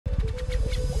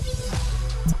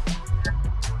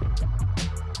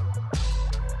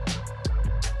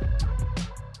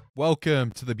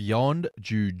Welcome to the Beyond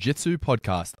Jiu-Jitsu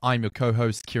podcast. I'm your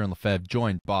co-host, Kieren Lefevre,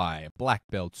 joined by black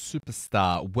belt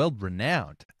superstar,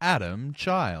 world-renowned Adam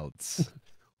Childs.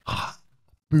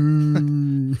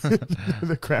 Boo.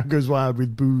 The crowd goes wild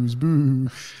with boos, boo.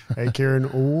 Hey,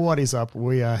 Kieren, what is up?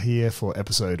 We are here for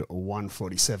episode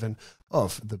 147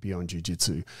 of the Beyond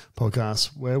Jiu-Jitsu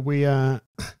podcast, where we are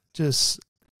just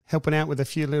helping out with a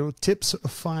few little tips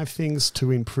of 5 things to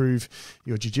improve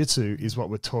your jiu-jitsu is what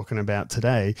we're talking about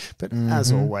today. But as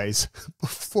always,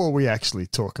 before we actually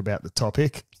talk about the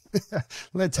topic,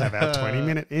 let's have our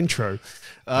 20-minute intro.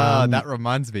 That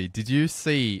reminds me, did you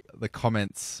see the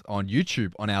comments on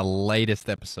YouTube on our latest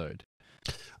episode?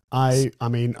 I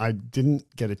mean, I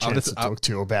didn't get a chance to talk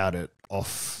to you about it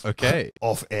off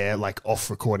air, like off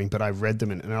recording, but I read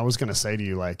them and I was going to say to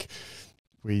you, like,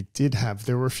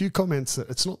 there were a few comments that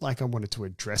it's not like I wanted to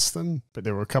address them, but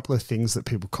there were a couple of things that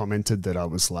people commented that I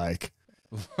was like,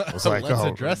 let's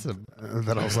address them.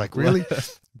 That I was like, really?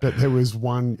 But there was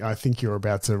one, I think you're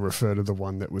about to refer to the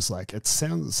one that was like,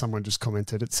 someone just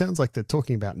commented, it sounds like they're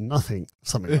talking about nothing,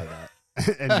 something like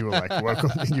that. And you were like,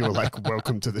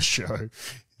 welcome to the show.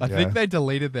 I think they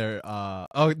deleted their,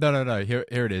 no. Here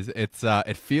it is. It's,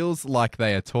 it feels like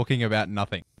they are talking about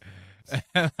nothing.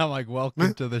 And I'm like,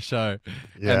 welcome to the show.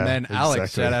 Yeah, and then Alex,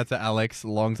 exactly. Shout out to Alex,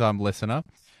 longtime listener.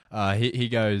 He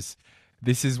goes,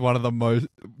 this is one of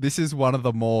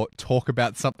the more talk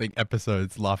about something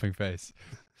episodes, laughing face,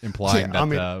 implying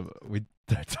that we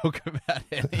don't talk about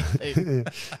anything.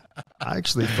 I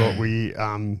actually thought we,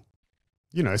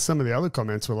 some of the other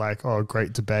comments were like, oh,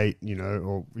 great debate,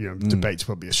 debate's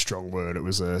probably a strong word. It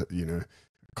was a,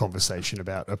 conversation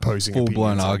about opposing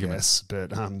full-blown opinions, arguments.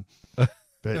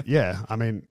 But yeah, I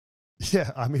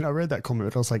read that comment,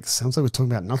 but I was like, sounds like we're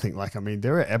talking about nothing. Like, I mean,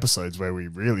 there are episodes where we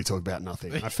really talk about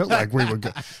nothing. I felt like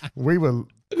we were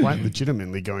quite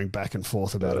legitimately going back and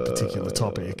forth about a particular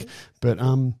topic. But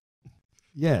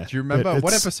yeah. Do you remember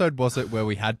what episode was it where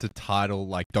we had to title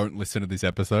like "Don't listen to this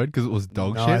episode" because it was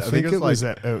dog shit? I think it was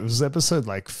episode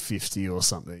like 50 or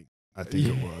something. I think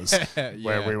it was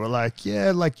where we were like,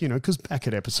 because back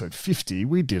at episode 50,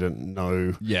 we didn't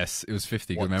know. Yes, it was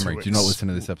 50. Good memory. Do not listen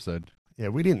to this episode. Yeah,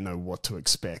 we didn't know what to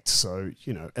expect. So,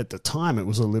 at the time, it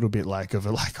was a little bit like,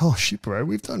 oh, shit, bro,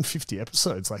 we've done 50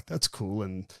 episodes. Like, that's cool.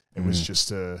 And it was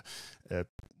just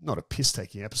not a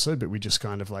piss-taking episode, but we just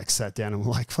kind of like sat down and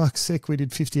were like, fuck, sick, we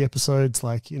did 50 episodes,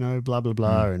 like, blah, blah,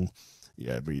 blah. And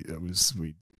yeah, we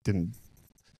didn't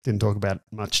talk about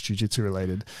much jiu-jitsu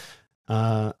related.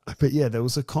 But yeah, there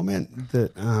was a comment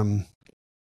that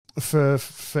for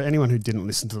anyone who didn't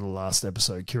listen to the last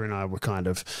episode, Kieren and I were kind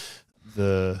of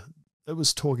it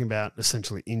was talking about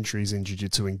essentially injuries in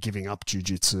jiu-jitsu and giving up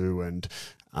jiu-jitsu, and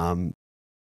it's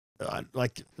not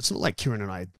like Kieren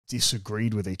and I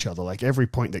disagreed with each other. Like every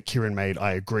point that Kieren made,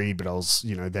 I agreed, but I was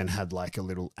then had like a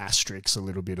little asterisk, a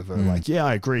little bit of a like, yeah,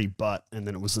 I agree, but, and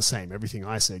then it was the same. Everything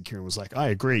I said, Kieren was like, I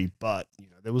agree, but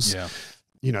there was. Yeah.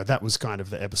 That was kind of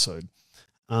the episode.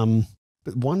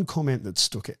 But one comment that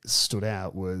stood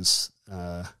out was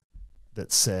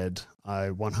that said, I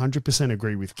 100%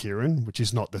 agree with Kieren, which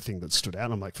is not the thing that stood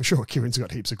out. I'm like, for sure, Kieren's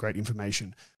got heaps of great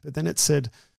information. But then it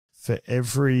said, for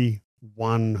every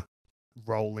one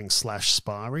rolling /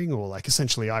 sparring, or like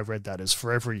essentially I read that as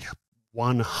for every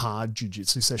one hard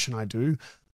jiu-jitsu session I do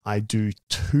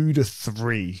 2 to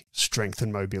 3 strength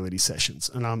and mobility sessions.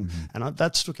 And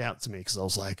that stuck out to me because I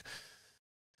was like,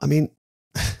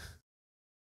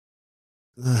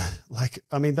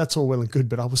 that's all well and good,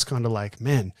 but I was kind of like,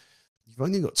 man, you've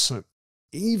only got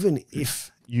even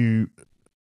if you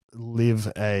live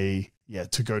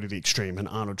to go to the extreme, an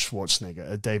Arnold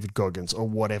Schwarzenegger, a David Goggins, or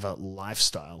whatever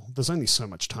lifestyle, there's only so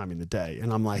much time in the day.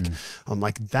 And I'm like,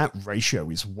 that ratio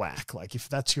is whack. Like if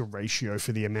that's your ratio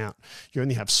for the amount, you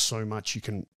only have so much you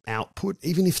can output.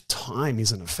 Even if time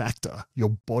isn't a factor, your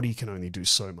body can only do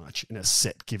so much in a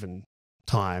set given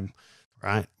time,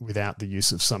 right? Without the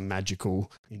use of some magical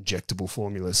injectable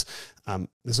formulas.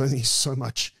 There's only so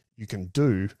much you can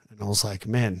do. And I was like,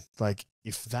 man, like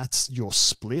if that's your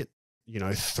split,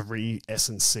 3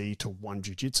 S&C to 1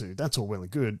 jiu-jitsu, that's all well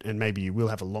and good. And maybe you will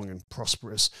have a long and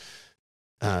prosperous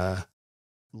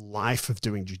life of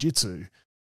doing jiu-jitsu,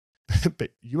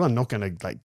 but you are not going to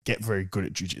like get very good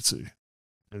at jiu-jitsu.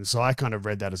 And so I kind of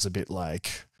read that as a bit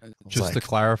like, just to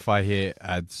clarify here,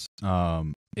 adds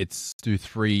it's do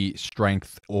 3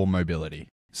 strength or mobility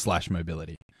 /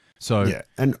 mobility. So yeah,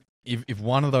 and if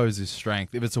one of those is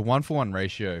strength, if it's a 1-for-1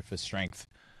 ratio for strength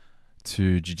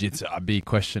to jiu-jitsu, I'd be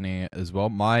questioning it as well.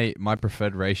 My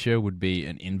preferred ratio would be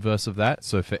an inverse of that.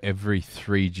 So for every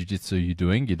 3 jiu-jitsu you're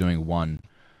doing 1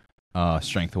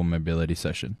 strength or mobility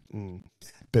session.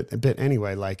 But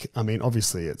anyway, like, I mean,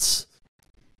 obviously it's,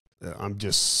 I'm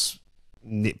just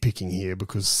nitpicking here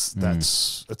because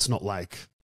it's not like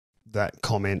that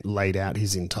comment laid out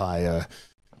his entire,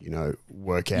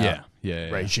 workout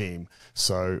regime.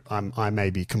 So I may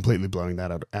be completely blowing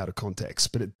that out of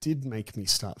context, but it did make me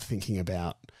start thinking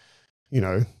about,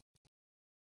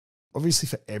 obviously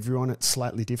for everyone it's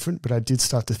slightly different, but I did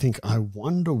start to think, I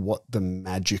wonder what the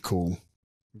magical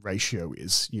ratio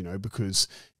is, because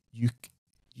you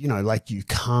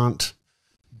can't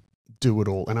do it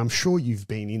all. And I'm sure you've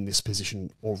been in this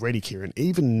position already, Kieren,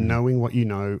 even knowing what you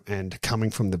know and coming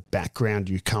from the background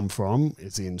you come from,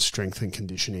 as in strength and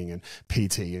conditioning and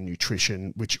PT and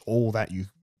nutrition, which all that you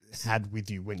had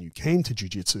with you when you came to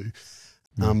jiu-jitsu.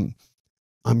 I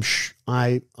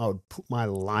would put my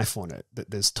life on it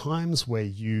that there's times where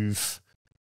you've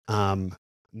known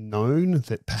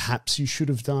that perhaps you should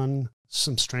have done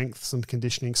some strength, some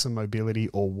conditioning, some mobility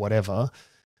or whatever,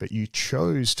 but you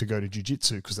chose to go to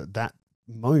jiu-jitsu because at that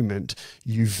moment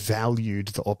you valued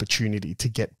the opportunity to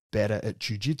get better at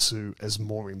jiu-jitsu as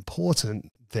more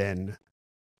important than,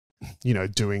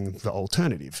 doing the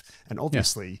alternative. And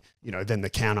obviously, then the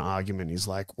counter argument is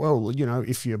like, well,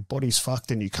 if your body's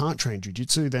fucked and you can't train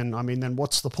jiu-jitsu, then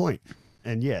what's the point?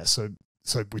 And yeah, so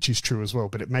which is true as well.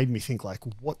 But it made me think like,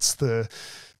 what's the,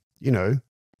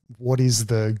 what is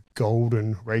the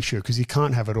golden ratio? Because you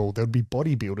can't have it all. There'd be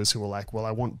bodybuilders who are like, well,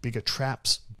 I want bigger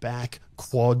traps, back,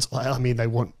 quads. I mean, they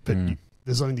want, but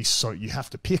there's only so you have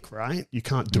to pick, right? You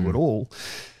can't do it all.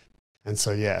 And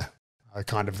so, yeah, I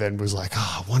kind of then was like,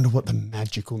 I wonder what the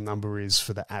magical number is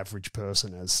for the average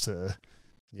person as to,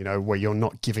 where you're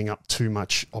not giving up too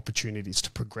much opportunities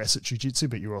to progress at jiu-jitsu,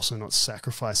 but you're also not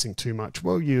sacrificing too much.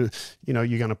 Well, you're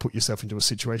going to put yourself into a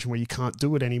situation where you can't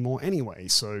do it anymore anyway.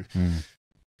 So,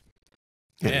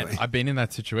 Anyway. Yeah, I've been in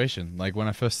that situation. Like when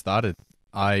I first started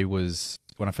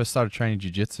training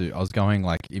jiu-jitsu, I was going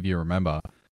like, if you remember,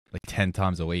 like 10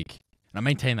 times a week. And I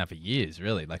maintained that for years,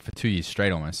 really, like for 2 years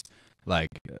straight almost, like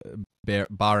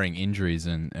barring injuries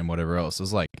and whatever else. It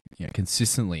was like,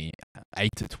 consistently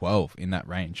 8 to 12 in that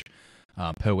range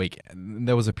per week. And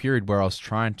there was a period where I was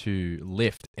trying to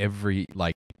lift every,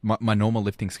 like my normal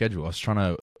lifting schedule. I was trying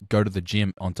to go to the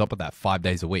gym on top of that 5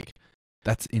 days a week.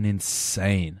 That's an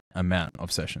insane amount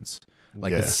of sessions.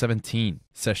 Like it's 17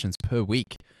 sessions per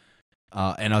week.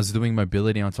 And I was doing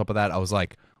mobility on top of that. I was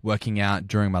like working out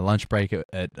during my lunch break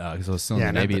because I was still in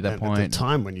the Navy at that point. At the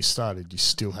time when you started, you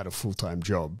still had a full-time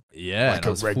job. Yeah, like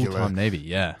a regular full-time Navy.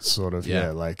 Yeah, sort of.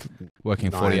 Like working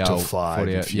 40 hours,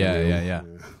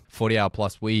 40-hour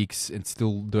plus weeks, and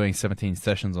still doing 17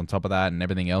 sessions on top of that, and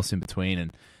everything else in between.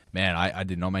 And man, I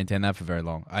did not maintain that for very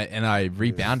long. I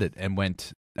rebounded and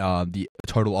went the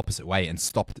total opposite way and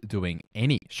stopped doing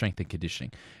any strength and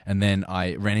conditioning. And then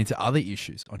I ran into other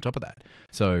issues on top of that.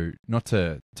 So not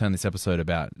to turn this episode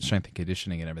about strength and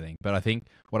conditioning and everything, but I think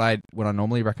what I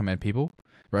normally recommend people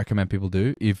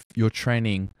do, if you're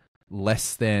training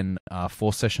less than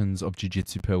 4 sessions of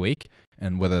jiu-jitsu per week,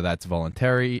 and whether that's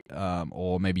voluntary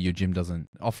or maybe your gym doesn't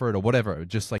offer it or whatever,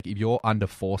 just like if you're under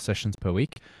 4 sessions per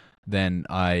week, then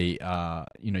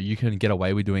you can get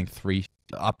away with doing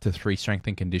up to 3 strength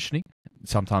and conditioning,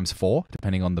 sometimes 4,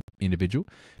 depending on the individual.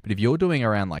 But if you're doing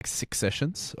around like 6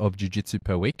 sessions of jiu-jitsu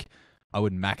per week, I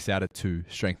would max out at 2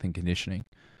 strength and conditioning.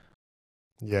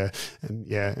 And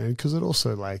because it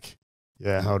also like,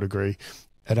 I would agree.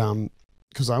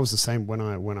 Because I was the same when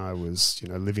I was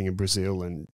living in Brazil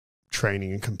and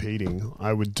training and competing.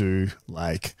 I would do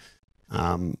like,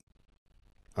 I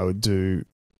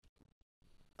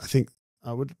think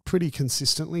I would pretty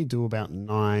consistently do about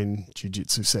 9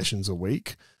 jiu-jitsu sessions a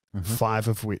week, 5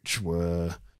 of which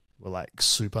were like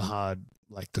super hard,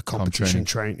 like the competition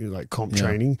training, like comp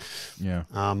training. Yeah.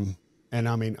 And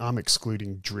I mean, I'm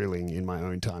excluding drilling in my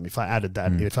own time. If I added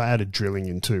that, if I added drilling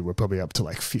in too, we're probably up to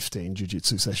like 15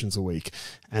 jiu-jitsu sessions a week.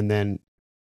 And then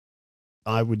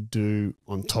I would do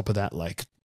on top of that, like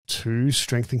 2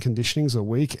 strength and conditionings a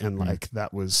week. And like,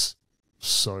 that was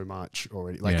so much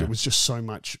already. Like it was just so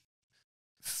much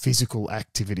physical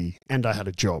activity, and I had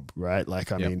a job, right?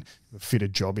 Like, I mean, fit a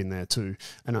job in there too.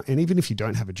 And even if you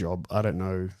don't have a job, I don't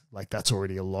know, like that's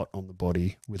already a lot on the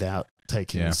body without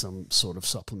taking some sort of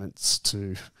supplements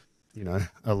to,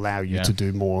 allow you to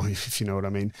do more, if you know what I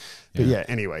mean. But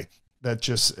anyway, it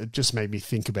just made me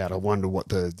think about, I wonder what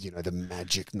the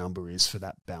magic number is for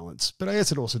that balance. But I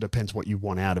guess it also depends what you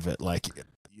want out of it. Like,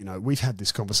 we've had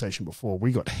this conversation before.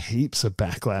 We got heaps of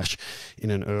backlash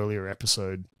in an earlier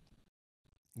episode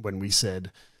when we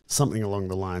said something along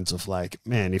the lines of like,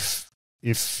 man,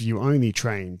 if you only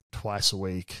train twice a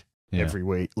week, every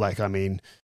week, like, I mean,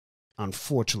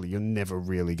 unfortunately, you're never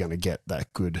really going to get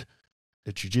that good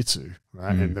at jiu-jitsu,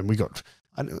 right? And then we got,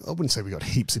 I wouldn't say we got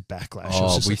heaps of backlash.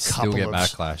 Oh, we still get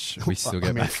backlash. We still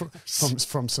get backlash.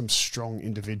 From some strong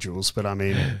individuals. But I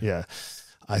mean, yeah,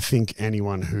 I think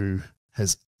anyone who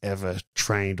has ever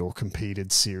trained or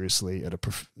competed seriously at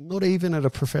not even at a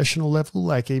professional level,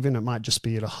 like even it might just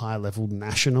be at a high level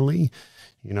nationally,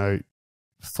 you know,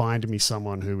 find me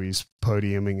someone who is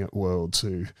podiuming at Worlds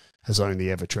who has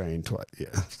only ever trained twice.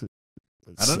 Yeah.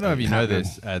 I don't know if you know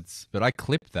this, Ads, but I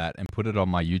clipped that and put it on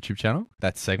my YouTube channel.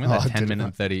 That segment, that 10-minute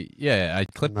and 30. Yeah, I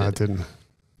clipped it. I didn't.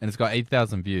 And it's got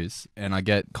 8,000 views, and I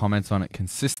get comments on it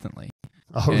consistently.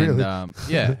 Oh, really?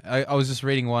 Yeah, I was just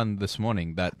reading one this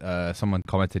morning that someone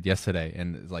commented yesterday,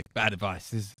 and it's like, bad advice.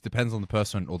 This depends on the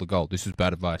person or the goal. This is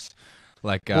bad advice.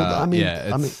 Like, well,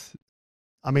 yeah, it's...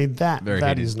 I mean that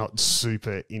heated. Is not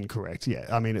super incorrect. Yeah,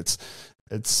 I mean it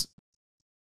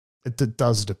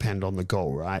does depend on the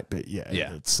goal, right? But yeah.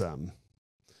 It's you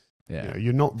know,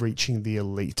 you're not reaching the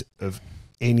elite of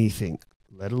anything,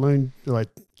 let alone like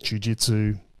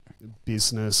jiu-jitsu,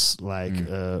 business, like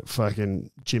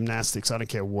fucking gymnastics. I don't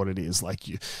care what it is. Like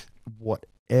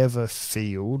whatever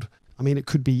field. I mean, it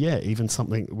could be even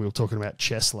something we were talking about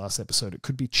chess last episode. It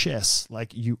could be chess.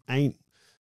 Like you ain't.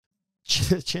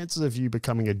 Chances of you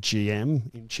becoming a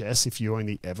GM in chess if you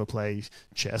only ever play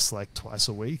chess like twice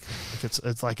a week, like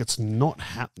it's like it's not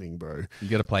happening, bro. You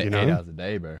got to play 8 hours a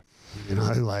day, bro. You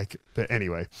know, like. But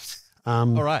anyway, all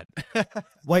right.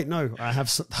 Wait, no,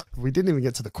 we didn't even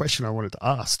get to the question I wanted to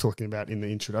ask, talking about in the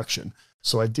introduction.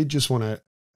 So I did just want to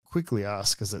quickly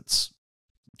ask, because it's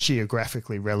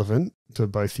geographically relevant to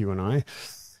both you and I.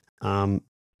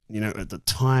 You know, at the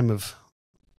time of.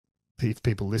 If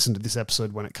people listen to this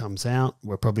episode when it comes out,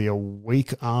 we're probably a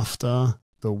week after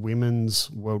the Women's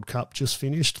World Cup just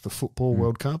finished, the Football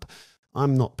World Cup.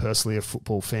 I'm not personally a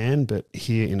football fan, but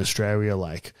here in Australia,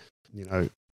 like, you know,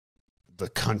 the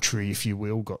country, if you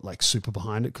will, got like super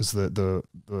behind it because the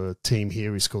team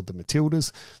here is called the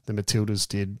Matildas. The Matildas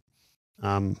did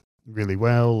really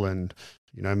well and,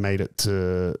 you know, made it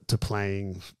to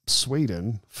playing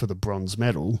Sweden for the bronze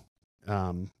medal,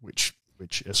 which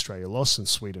Australia lost and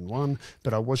Sweden won.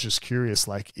 But I was just curious,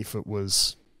 like, if it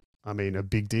was, I mean, a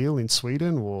big deal in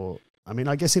Sweden or, I mean,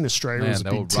 I guess in Australia it was a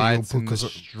big deal because in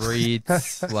the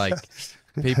streets, like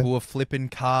people were flipping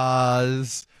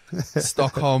cars.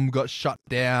 Stockholm got shut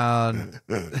down.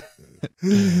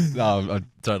 No, I'm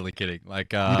totally kidding.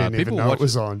 Like, you didn't even know it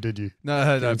was on, did you?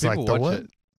 No, people like, watch it.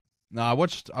 No, I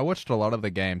watched a lot of the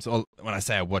games. Or when I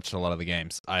say I watched a lot of the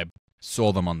games, I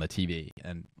saw them on the TV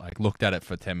and like looked at it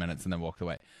for 10 minutes and then walked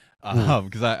away.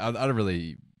 Because I don't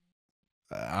really,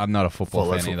 I'm not a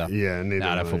football fan either. Yeah, neither.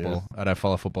 I don't football. Yeah. I don't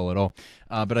follow football at all.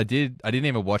 But I didn't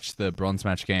even watch the bronze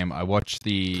match game. I watched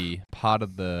the part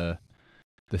of the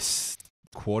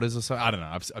quarters or so. I don't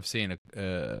know. I've seen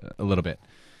a little bit.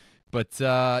 But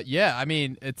yeah, I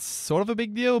mean, it's sort of a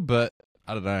big deal, but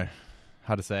I don't know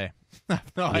how to say.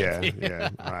 No idea. Yeah,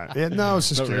 right. Yeah, no, I was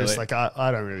just curious. Really. Like,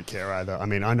 I don't really care either. I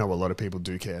mean, I know a lot of people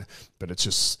do care, but it's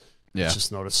just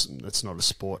not a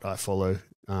sport I follow.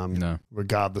 No.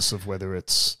 Regardless of whether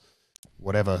it's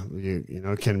whatever you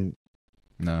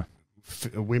know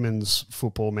women's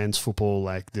football, men's football,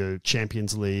 like the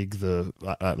Champions League,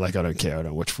 like I don't care. I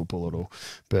don't watch football at all.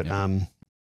 But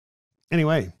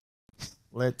anyway,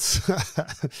 let's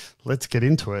get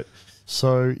into it.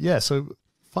 So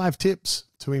 5 tips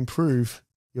to improve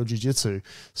your jiu-jitsu.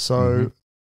 So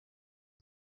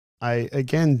I,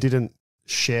 again, didn't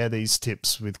share these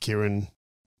tips with Kieren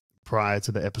prior to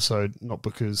the episode, not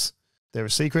because they're a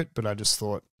secret, but I just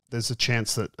thought there's a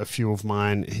chance that a few of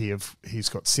mine he's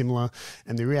got similar.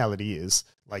 And the reality is,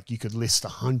 like, you could list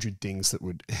 100 things that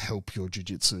would help your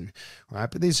jiu-jitsu, right?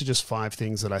 But these are just 5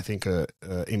 things that I think are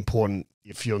important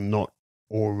if you're not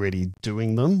already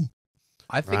doing them.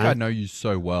 I think I know you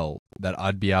so well that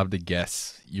I'd be able to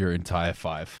guess your entire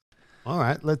 5. All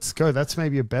right, let's go. That's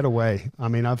maybe a better way. I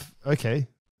mean, let's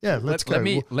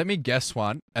go. Let me guess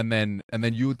one, and then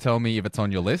you tell me if it's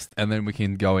on your list, and then we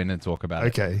can go in and talk about it.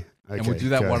 Okay. And we'll do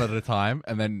that one at a time,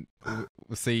 and then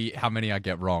we'll see how many I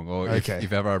get wrong, or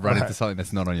if ever I run into something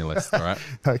that's not on your list. All right.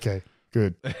 Okay.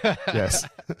 Good. Yes.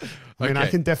 I mean, I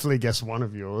can definitely guess one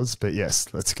of yours, but yes,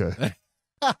 let's go.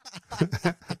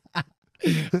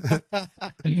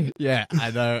 Yeah,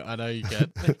 I know you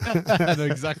can. I know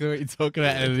exactly what you're talking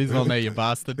about, and it is on there, you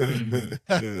bastard.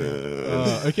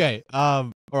 Okay.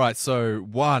 All right. So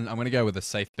 1, I'm going to go with a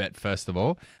safe bet. First of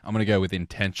all, I'm going to go with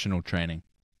intentional training.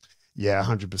 Yeah,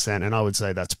 100%, and I would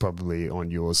say that's probably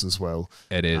on yours as well.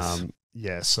 It is.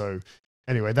 Yeah. So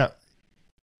anyway, that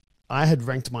I had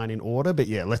ranked mine in order, but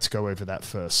yeah, let's go over that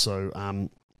first. So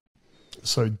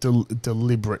So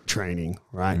deliberate training,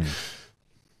 right?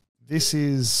 This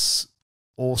is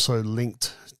also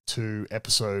linked to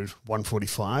episode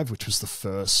 145, which was the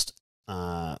first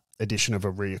edition of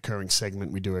a reoccurring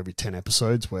segment we do every 10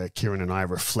 episodes, where Kieren and I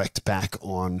reflect back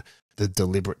on the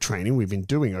deliberate training we've been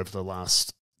doing over the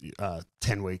last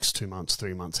 10 weeks, 2 months,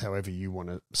 3 months, however you want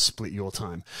to split your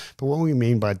time. But what we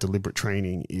mean by deliberate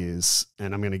training is,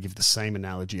 and I'm going to give the same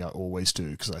analogy I always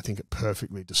do because I think it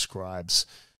perfectly describes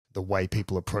the way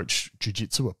people approach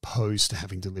jiu-jitsu opposed to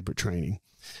having deliberate training.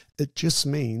 It just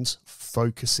means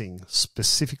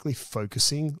specifically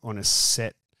focusing on a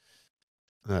set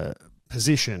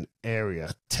position,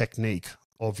 area, technique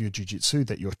of your jiu-jitsu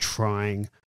that you're trying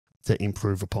to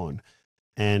improve upon.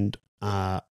 And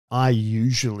I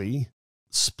usually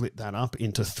split that up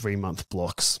into 3-month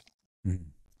blocks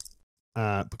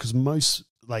because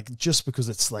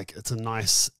it's a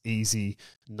nice, easy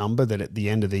number that at the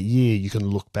end of the year you can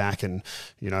look back and,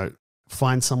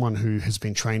 find someone who has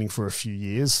been training for a few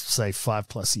years, say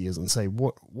 5+ years, and say,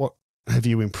 what have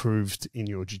you improved in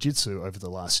your jiu-jitsu over the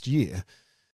last year?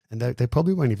 And they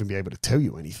probably won't even be able to tell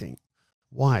you anything.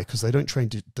 Why? Because they don't train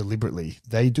deliberately.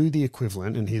 They do the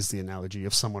equivalent, and here's the analogy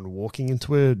of someone walking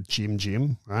into a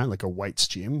gym, right? Like a weights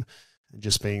gym, and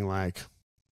just being like,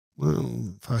 well,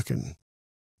 fucking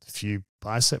a few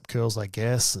bicep curls, I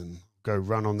guess, and go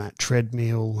run on that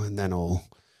treadmill, and then I'll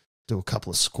do a couple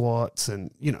of squats.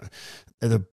 And, at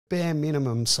the bare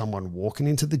minimum, someone walking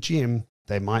into the gym,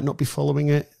 they might not be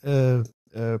following a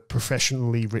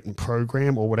professionally written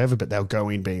program or whatever, but they'll go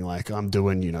in being like, I'm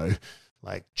doing,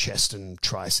 like chest and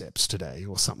triceps today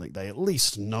or something. They at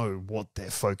least know what they're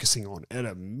focusing on at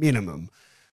a minimum,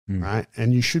 right?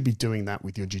 And you should be doing that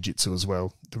with your jiu-jitsu as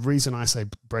well. The reason I say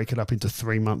break it up into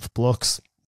 3-month blocks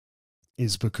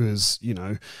is because,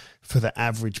 for the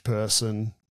average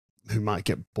person who might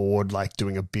get bored, like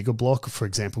doing a bigger block, for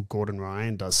example, Gordon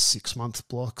Ryan does 6-month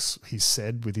blocks, he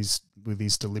said, with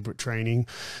his deliberate training,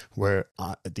 where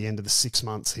at the end of the 6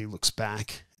 months, he looks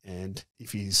back, and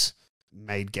if he's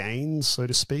made gains, so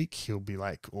to speak, he'll be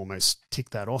like almost tick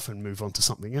that off and move on to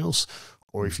something else.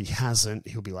 Or if he hasn't,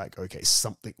 he'll be like, okay,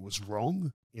 something was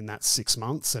wrong in that 6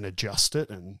 months, and adjust it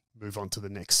and move on to the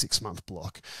next 6-month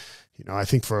block. I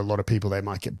think for a lot of people, they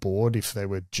might get bored if they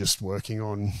were just working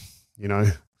on,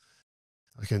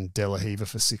 like in De La Riva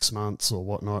for 6 months or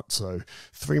whatnot. So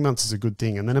 3 months is a good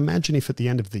thing. And then imagine if at the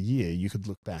end of the year, you could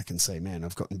look back and say, man,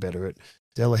 I've gotten better at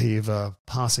De La Riva,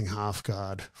 passing half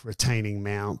guard, retaining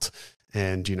mount,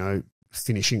 and,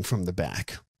 finishing from the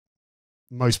back.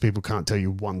 Most people can't tell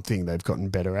you one thing they've gotten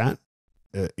better at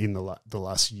in the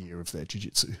last year of their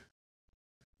jiu-jitsu.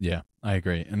 Yeah, I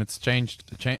agree. And it's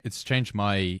changed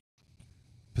my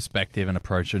perspective and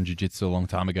approach on jiu-jitsu a long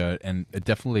time ago. And it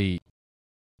definitely,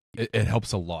 it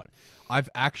helps a lot. I've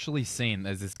actually seen,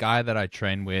 there's this guy that I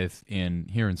train with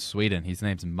here in Sweden. His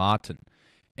name's Martin.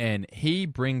 And he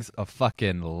brings a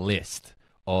fucking list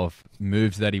of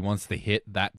moves that he wants to hit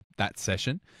that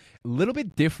session. A little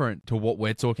bit different to what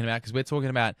we're talking about, because we're talking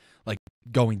about like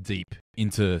going deep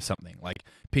into something, like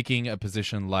picking a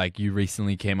position. Like you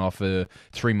recently came off a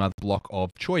 3-month block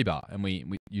of Choi Bar, and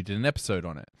you did an episode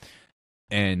on it.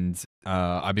 And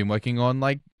I've been working on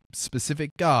like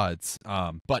specific guards.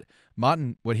 But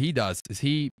Martin, what he does is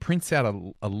he prints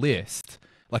out a list,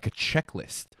 like a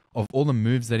checklist of all the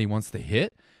moves that he wants to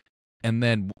hit. And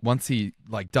then once he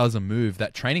like does a move,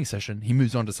 that training session, he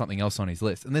moves on to something else on his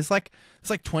list. And it's like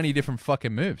 20 different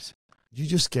fucking moves. You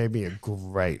just gave me a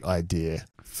great idea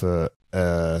for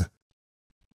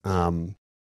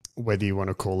whether you want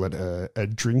to call it a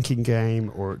drinking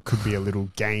game, or it could be a little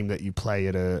game that you play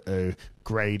at a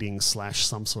grading /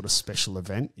 some sort of special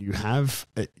event you have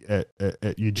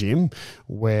at your gym,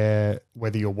 where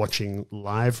whether you're watching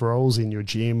live rolls in your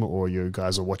gym or you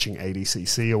guys are watching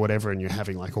ADCC or whatever, and you're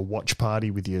having like a watch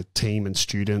party with your team and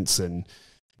students, and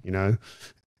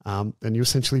and you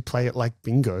essentially play it like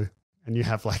bingo. And you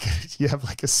have like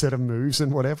a set of moves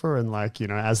and whatever, and like,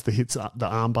 as the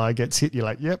armbar gets hit, you're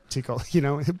like, yep, tick off,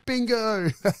 bingo.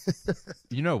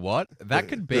 You know what? That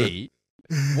could be.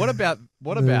 What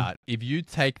about if you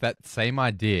take that same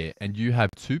idea and you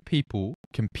have 2 people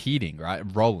competing, right?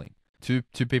 Rolling. Two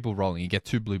people rolling. You get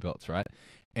 2 blue belts, right?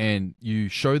 And you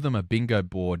show them a bingo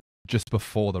board just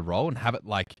before the roll and have it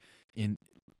like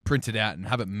printed out and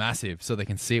have it massive so they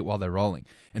can see it while they're rolling.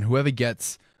 And whoever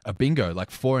gets a bingo,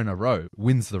 like 4 in a row,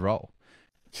 wins the roll.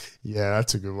 Yeah,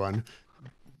 that's a good one.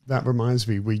 That reminds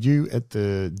me, were you at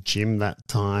the gym that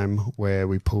time where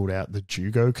we pulled out the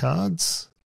judo cards?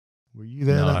 Were you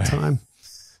there that time?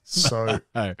 So,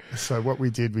 so what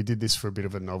we did this for a bit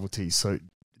of a novelty. So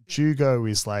Jugo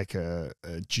is like a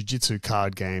jiu-jitsu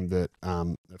card game that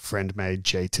a friend made,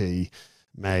 JT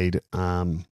made.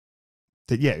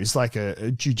 It was like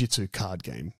a jiu-jitsu card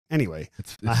game. Anyway,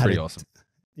 it's pretty awesome.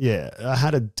 Yeah, I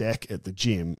had a deck at the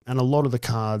gym, and a lot of the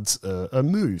cards are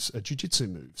moves, are jiu-jitsu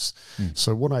moves.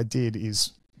 So what I did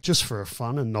is, just for a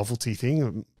fun and novelty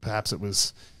thing, perhaps it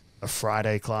was a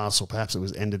Friday class or perhaps it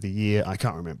was end of the year, I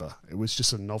can't remember. It was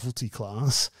just a novelty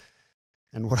class.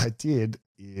 And what I did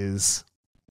is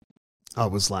I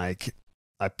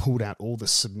pulled out all the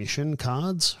submission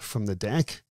cards from the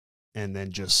deck and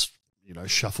then just,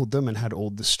 shuffled them and had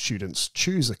all the students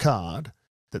choose a card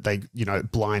that they,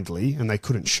 blindly, and they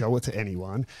couldn't show it to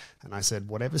anyone. And I said,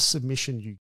 whatever submission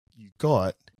you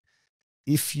got,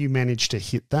 if you manage to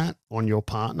hit that on your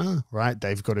partner, right,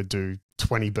 they've got to do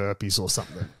 20 burpees or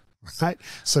something, right?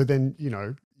 So then,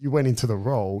 you went into the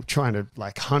role trying to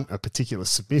hunt a particular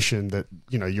submission that,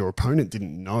 your opponent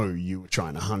didn't know you were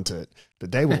trying to hunt it,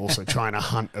 but they were also trying to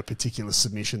hunt a particular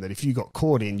submission that if you got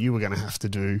caught in, you were going to have to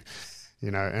do,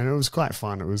 and it was quite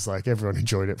fun. It was like everyone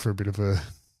enjoyed it for a bit of a,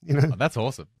 Oh, that's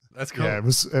awesome. That's cool. Yeah, it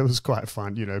was quite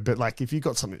fun, but if you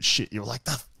got something shit, you were like,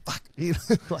 the fuck,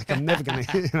 I'm never going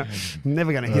to hit,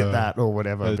 hit that or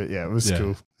whatever. But yeah, it was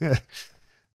cool. Yeah.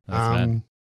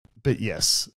 But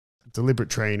yes, deliberate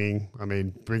training. I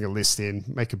mean, bring a list in,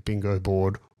 make a bingo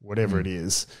board, whatever it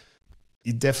is.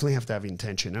 You definitely have to have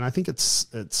intention. And I think it's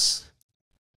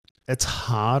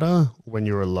harder when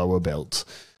you're a lower belt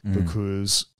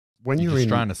because when you're just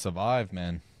trying to survive,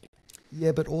 man.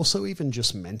 Yeah, but also even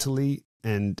just mentally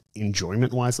and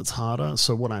enjoyment-wise, it's harder.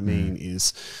 So what I mean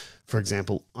is, for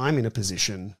example, I'm in a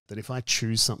position that if I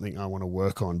choose something I want to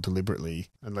work on deliberately,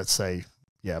 and let's say,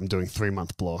 I'm doing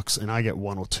 3-month blocks, and I get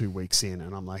 1 or 2 weeks in,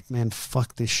 and I'm like, man,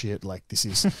 fuck this shit. Like, this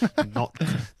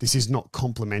is not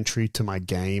complementary to my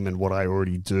game and what I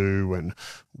already do and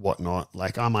whatnot.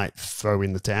 Like, I might throw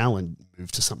in the towel and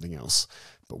move to something else.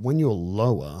 But when you're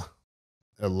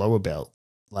a lower belt,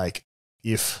 like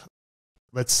if,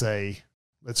 let's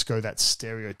go that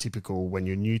stereotypical, when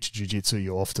you're new to jiu-jitsu,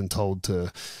 you're often told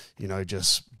to,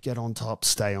 just get on top,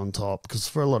 stay on top. Because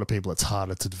for a lot of people, it's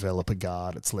harder to develop a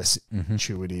guard. It's less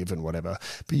intuitive and whatever.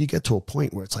 But you get to a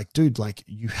point where it's like, dude, like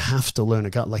you have to learn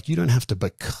a guard. Like you don't have to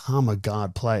become a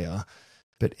guard player,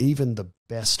 but even the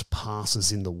best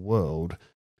passers in the world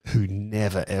who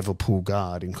never ever pull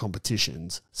guard in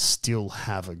competitions still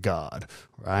have a guard,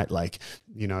 right? Like,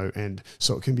 and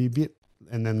so it can be a bit,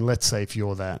 and then let's say if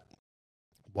you're that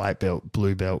white belt,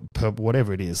 blue belt, purple,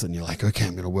 whatever it is, and you're like, okay,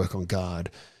 I'm going to work on guard.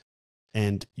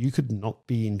 And you could not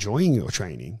be enjoying your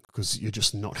training because you're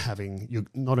just not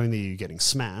not only are you getting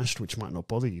smashed, which might not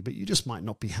bother you, but you just might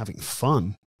not be having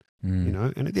fun,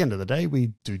 and at the end of the day,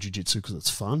 we do jiu-jitsu because it's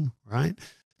fun, right?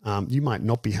 You might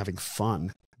not be having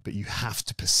fun, but you have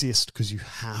to persist because you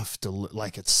have to,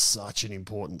 like, it's such an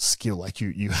important skill. Like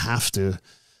you have to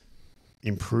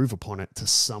improve upon it to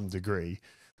some degree.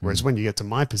 Whereas when you get to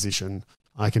my position,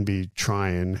 I can be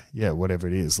trying, whatever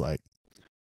it is, like,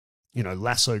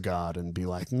 lasso guard and be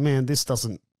like, man, this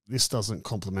doesn't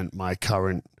complement my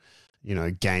current,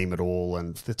 game at all.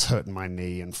 And it's hurting my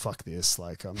knee and fuck this.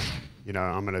 Like, I'm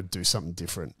going to do something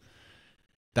different.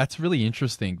 That's really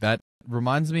interesting. That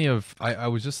reminds me of, I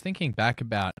was just thinking back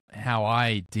about how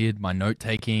I did my note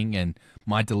taking and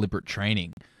my deliberate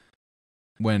training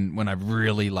when I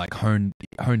really honed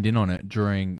in on it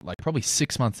during probably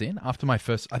 6 months in after my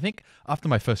first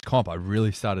comp, I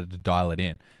really started to dial it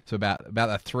in. So about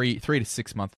that 3 to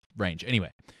 6 month range.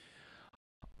 Anyway,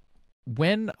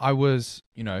 when I was,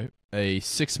 a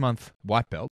 6-month white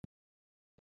belt,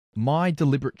 my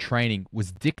deliberate training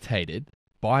was dictated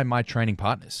by my training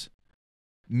partners.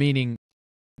 Meaning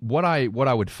what I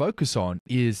would focus on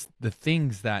is the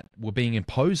things that were being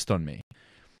imposed on me.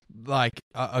 Like,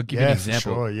 I'll give you an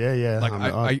example. Sure. Yeah.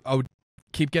 Like, I would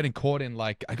keep getting caught in,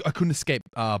 I couldn't escape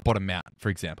bottom mount, for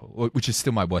example, which is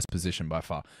still my worst position by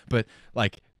far. But,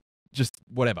 just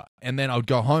whatever. And then I would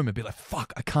go home and be like,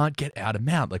 fuck, I can't get out of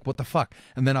mount. Like, what the fuck?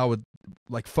 And then I would,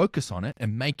 focus on it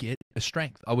and make it a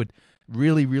strength. I would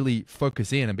really, really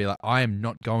focus in and be like, I am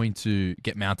not going to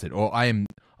get mounted, or I'm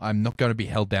not going to be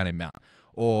held down in mount.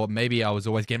 Or maybe I was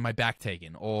always getting my back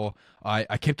taken, or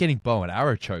I kept getting bow and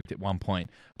arrow choked at one point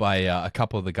by a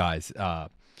couple of the guys.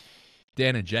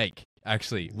 Dan and Jake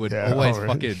actually would always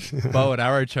fucking bow and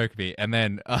arrow choke me. And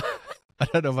then I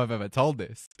don't know if I've ever told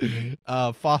this.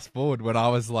 Fast forward when I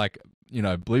was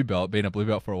blue belt, being a blue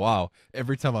belt for a while,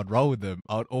 every time I'd roll with them,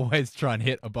 I would always try and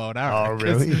hit a bow and arrow. Oh,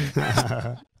 really?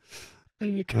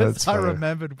 Because I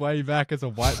remembered way back as a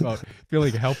white belt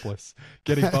feeling helpless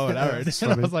getting bow and arrow. And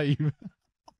I was like,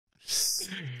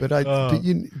 But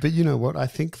you know what? I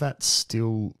think that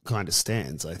still kind of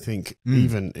stands. I think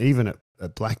even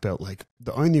at black belt, like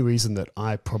the only reason that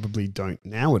I probably don't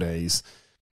nowadays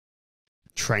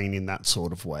train in that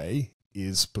sort of way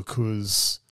is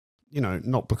because,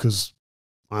 not because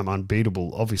I'm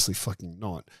unbeatable, obviously fucking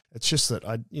not. It's just that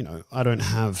I don't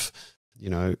have,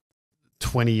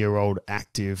 20-year-old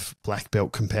active black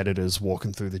belt competitors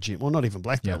walking through the gym. Well, not even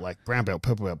black belt, like brown belt,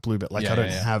 purple belt, blue belt. Like I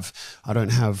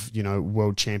don't have,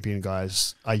 world champion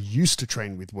guys. I used to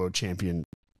train with world champion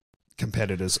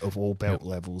competitors of all belt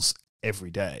levels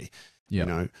every day,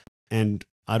 and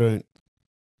I don't,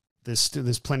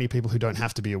 there's plenty of people who don't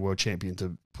have to be a world champion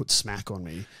to put smack on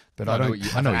me, but I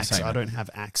don't have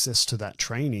access to that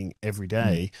training every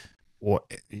day, or,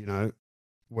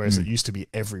 whereas it used to be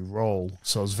every roll.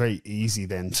 So it was very easy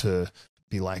then to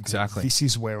be like, this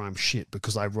is where I'm shit,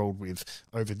 because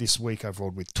over this week, I've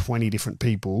rolled with 20 different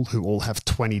people who all have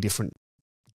 20 different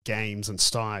games and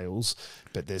styles,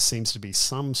 but there seems to be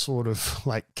some sort of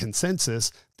like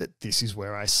consensus that this is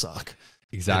where I suck.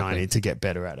 Exactly. And I need to get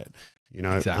better at it.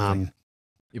 Exactly.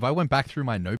 If I went back through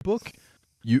my notebook,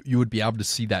 you would be able to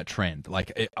see that trend.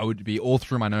 Like I would be all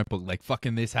through my notebook, like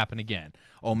fucking this happened again,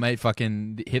 or mate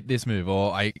fucking hit this move,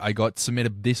 or I got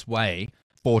submitted this way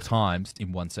 4 times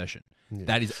in one session. Yeah.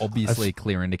 That is obviously a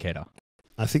clear indicator.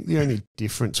 I think the only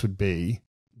difference would be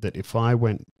that if I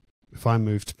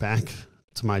moved back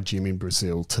to my gym in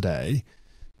Brazil today,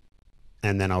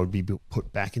 and then I would be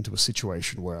put back into a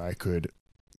situation where I could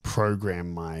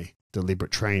program my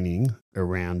deliberate training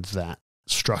around that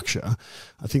structure.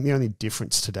 I think the only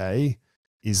difference today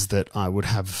is that I would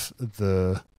have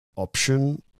the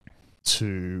option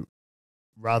to,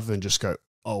 rather than just go,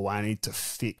 oh, I need to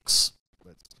fix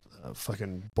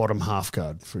fucking bottom half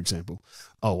guard, for example.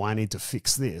 Oh, I need to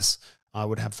fix this. I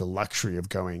would have the luxury of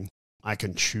going, I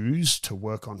can choose to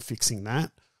work on fixing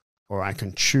that, or I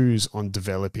can choose on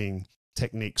developing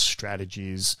techniques,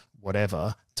 strategies,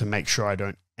 whatever, to make sure I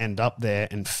don't end up there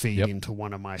and feed into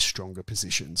one of my stronger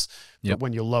positions. But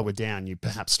when you're lower down, you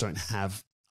perhaps don't have,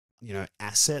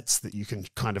 assets that you can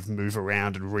kind of move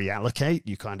around and reallocate.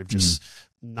 You kind of just,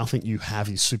 nothing you have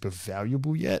is super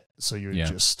valuable yet. So you're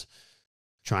just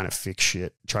trying to fix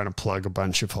shit, trying to plug a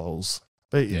bunch of holes.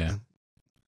 But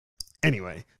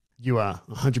anyway, you are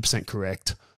 100%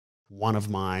 correct. One of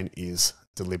mine is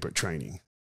deliberate training.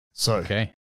 So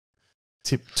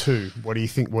tip 2, what do you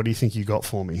think you got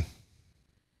for me?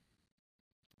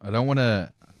 I don't want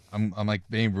to, I'm like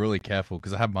being really careful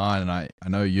because I have mine and I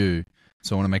know you,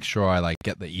 so I want to make sure I like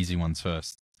get the easy ones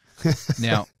first.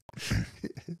 Now,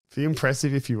 be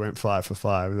impressive if you went 5 for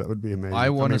 5. That would be amazing.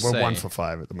 We're 1 for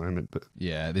 5 at the moment, but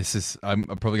yeah, I'm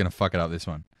probably going to fuck it up this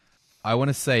one. I want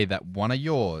to say that one of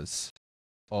yours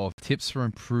of tips for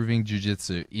improving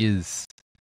jiu-jitsu is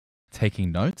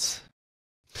taking notes.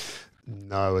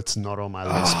 No, it's not on my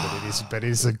list, but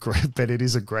it is a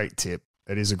great tip.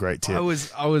 It is a great tip.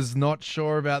 I was not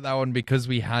sure about that one because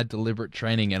we had deliberate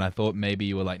training, and I thought maybe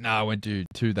you were like, I went to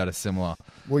 2 that are similar.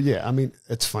 Well, yeah, I mean,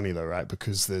 it's funny though, right?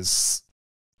 Because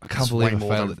I can't believe I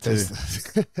failed it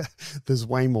too. There's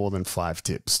way more than 5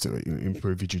 tips to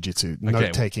improve your jiu-jitsu.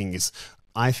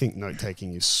 I think note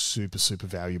taking is super, super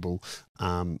valuable.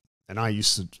 And I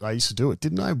used to do it.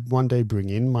 Didn't I one day bring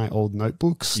in my old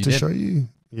notebooks to show you?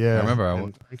 Yeah, I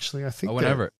remember. Actually, I think I went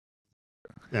over it.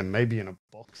 Yeah, maybe in a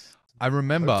box. I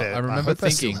remember thinking, I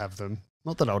still have them.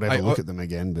 Not that I would ever look at them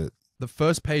again, but the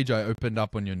first page I opened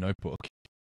up on your notebook,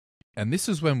 and this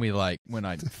is when when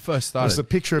I first started. It was a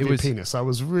picture of your penis. I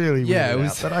was really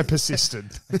but I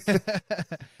persisted.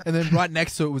 And then right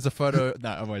next to it was a photo. No,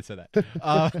 I won't say that.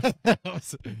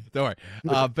 Don't worry.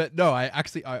 But no,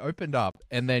 I opened up,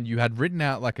 and then you had written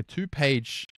out like a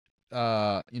 2-page,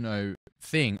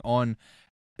 thing on.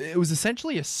 It was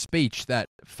essentially a speech that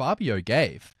Fabio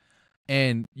gave.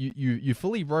 And you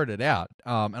fully wrote it out,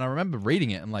 and I remember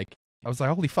reading it, and like I was like,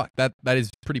 "Holy fuck, that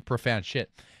is pretty profound shit."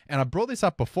 And I brought this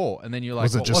up before, and then you're like,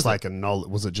 "Was it just like a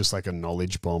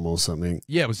knowledge bomb or something?"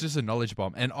 Yeah, it was just a knowledge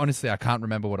bomb, and honestly, I can't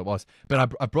remember what it was.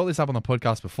 But I brought this up on the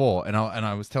podcast before, and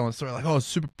I was telling a story like, "Oh, it's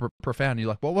super profound." And you're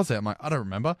like, "What was it?" I'm like, "I don't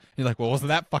remember." And you're like, "Well, wasn't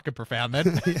that fucking profound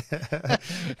then?"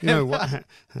 You know what?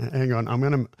 Hang on, I'm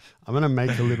gonna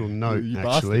make a little note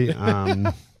actually.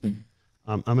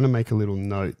 I'm going to make a little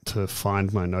note to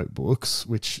find my notebooks,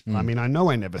 which, I mean, I know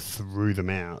I never threw them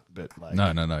out, but like...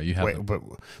 No, you haven't.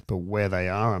 But where they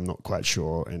are, I'm not quite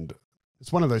sure. And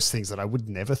it's one of those things that I would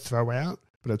never throw out,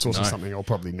 but it's also something I'll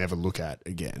probably never look at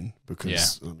again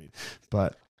because,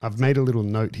 but I've made a little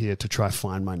note here to try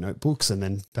find my notebooks, and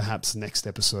then perhaps next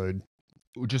episode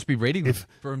We'll just be reading them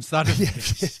from start to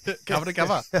finish, cover to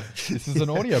cover. This is an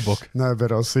audiobook. No,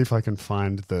 but I'll see if I can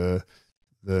find the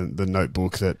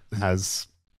notebook that has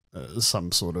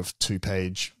some sort of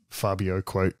 2-page Fabio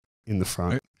quote in the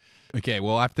front. Okay,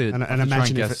 well, I have to and try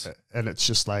imagine and if and it's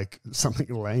just like something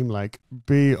lame, like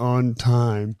be on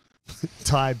time,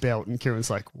 tie belt, and Kieran's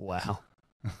like, wow.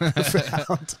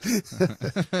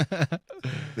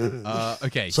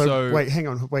 Okay, so wait, hang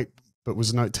on, but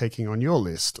was note taking on your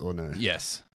list or no?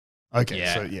 Yes. Okay,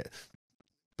 yeah. so yeah.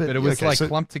 But it was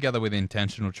clumped together with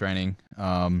intentional training,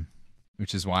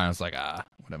 which is why I was like,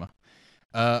 whatever.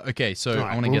 Okay, so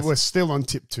right, I want to guess. We're still on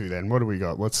tip 2 then. What do we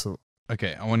got?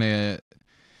 Okay, I want to...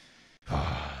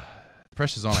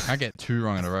 pressure's on. I can't get 2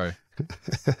 wrong in a row.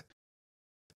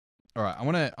 All right, I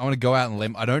want to go out and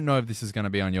limb. I don't know if this is going to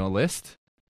be on your list,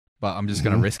 but I'm just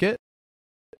going to risk it.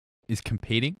 Is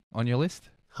competing on your list?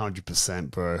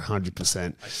 100%, bro.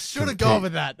 100%. I should have gone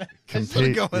with that.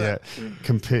 Competing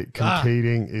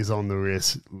is on the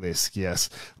list. Yes,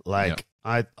 like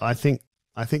I think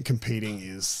competing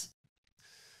is,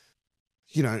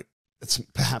 it's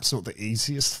perhaps not the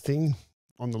easiest thing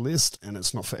on the list, and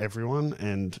it's not for everyone.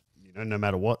 And no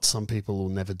matter what, some people will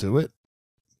never do it.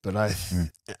 But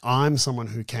I'm someone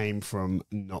who came from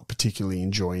not particularly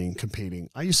enjoying competing.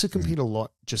 I used to compete a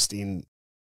lot just in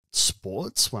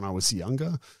sports when I was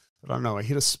younger. But I don't know, I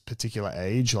hit a particular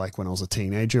age, like when I was a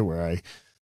teenager, where I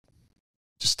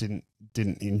just didn't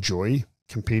enjoy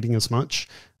competing as much.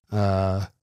 But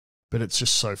it's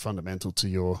just so fundamental to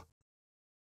your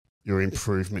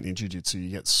improvement in jiu-jitsu.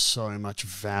 You get so much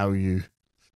value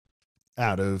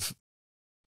out of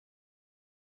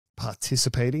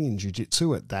participating in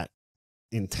jiu-jitsu at that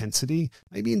intensity.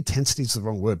 Maybe intensity is the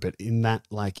wrong word, but in that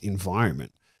like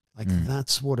environment, like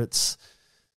that's what it's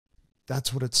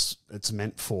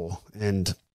meant for.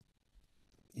 And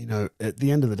at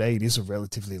the end of the day, it is a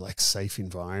relatively like safe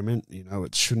environment.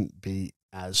 It shouldn't be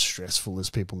as stressful as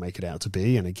people make it out to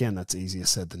be. And again, that's easier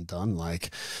said than done.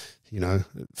 Like, it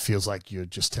feels like you're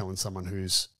just telling someone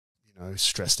who's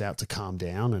stressed out to calm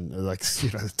down, and like,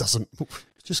 it doesn't.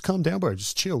 Just calm down, bro.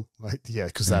 Just chill. Like, yeah,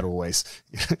 because that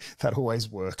always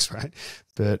works, right?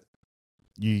 But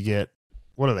you get,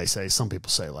 what do they say? Some people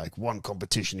say like one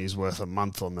competition is worth a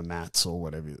month on the mats, or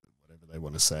whatever they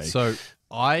want to say. So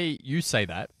you say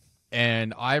that,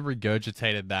 and I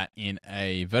regurgitated that in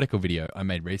a vertical video I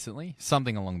made recently,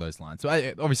 something along those lines. So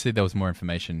obviously there was more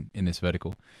information in this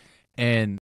vertical,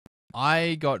 and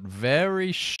I got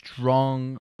very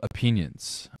strong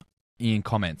opinions in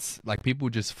comments, like people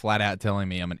just flat out telling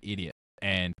me I'm an idiot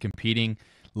and competing.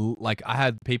 Like I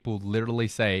had people literally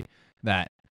say that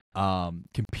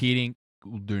competing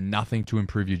will do nothing to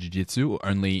improve your jiu-jitsu, or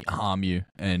only harm you,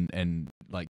 and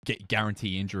like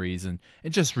guarantee injuries, and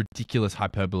just ridiculous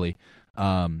hyperbole.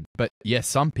 But yes,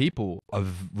 some people are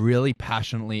really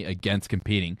passionately against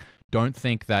competing, don't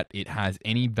think that it has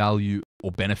any value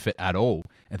or benefit at all,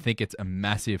 and think it's a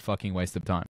massive fucking waste of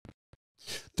time.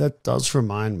 That does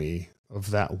remind me of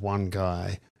that one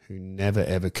guy who never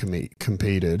ever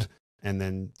competed, and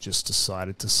then just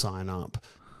decided to sign up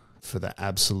for the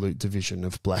absolute division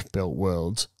of Black Belt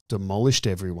Worlds, demolished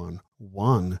everyone,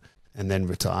 won, and then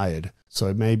retired.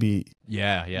 So maybe...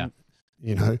 Yeah.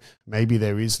 Maybe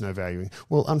there is no value.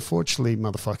 Well, unfortunately,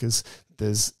 motherfuckers,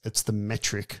 it's the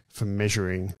metric for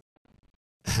measuring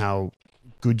how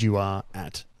good you are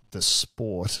at the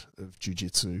sport of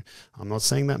jiu-jitsu. I'm not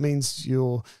saying that means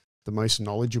you're the most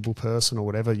knowledgeable person or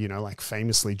whatever, like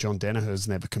famously John Danaher's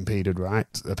never competed, right?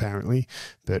 Apparently,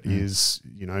 but is,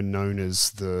 known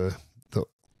as the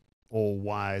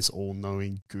all-wise,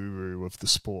 all-knowing guru of the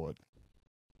sport.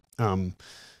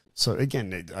 So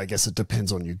again, I guess it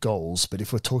depends on your goals, but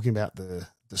if we're talking about the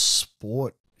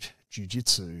sport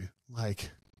jiu-jitsu, like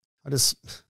this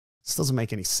doesn't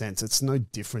make any sense. It's no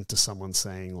different to someone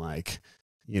saying like,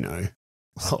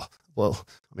 well,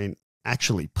 I mean,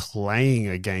 actually playing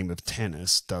a game of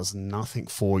tennis does nothing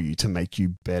for you to make you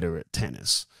better at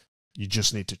tennis. You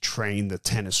just need to train the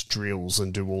tennis drills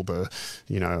and do all the,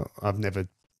 I've never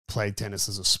played tennis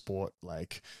as a sport,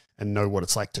 like, and know what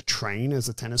it's like to train as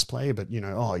a tennis player, but you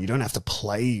don't have to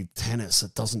play tennis.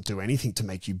 It doesn't do anything to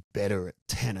make you better at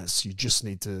tennis. You just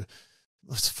need to,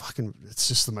 it's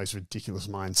just the most ridiculous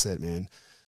mindset, man.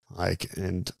 Like,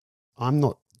 and I'm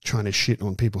not trying to shit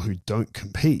on people who don't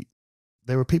compete.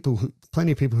 There are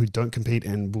plenty of people who don't compete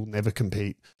and will never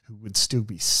compete, who would still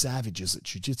be savages at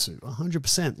jiu-jitsu.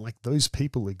 100%. Like, those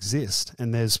people exist,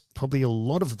 and there's probably a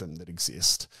lot of them that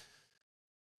exist.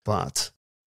 But,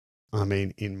 I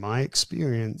mean, in my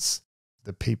experience,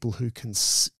 the people who can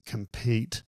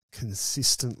compete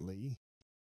consistently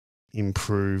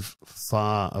improve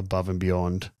far above and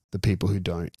beyond the people who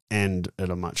don't, and at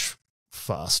a much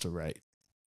faster rate.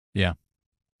 Yeah.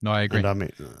 No, I agree. And I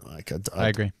mean, like, I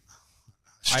agree.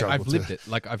 I've lived it.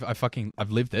 Like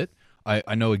I've lived it.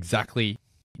 I know exactly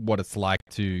what it's like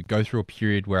to go through a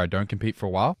period where I don't compete for a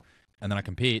while, and then I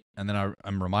compete, and then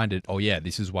I'm reminded, oh yeah,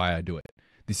 this is why I do it.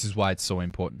 This is why it's so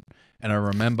important. And I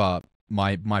remember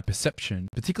my perception,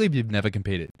 particularly if you've never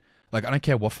competed. Like, I don't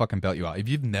care what fucking belt you are. If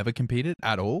you've never competed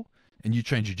at all and you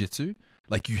train jiu-jitsu,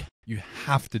 like, you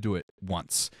have to do it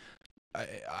once.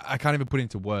 I can't even put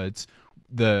into words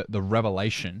the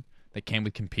revelation that came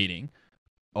with competing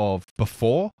of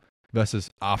before versus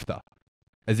after.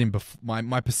 As in,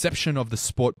 my perception of the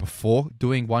sport before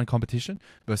doing one competition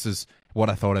versus what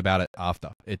I thought about it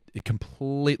after. It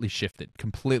completely shifted,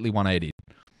 completely 180.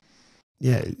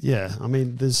 Yeah. I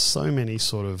mean, there's so many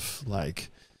sort of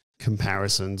like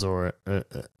comparisons or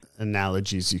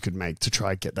analogies you could make to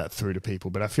try and get that through to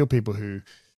people. But I feel people who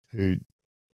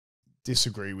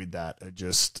disagree with that are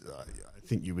just, I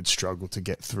think you would struggle to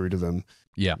get through to them.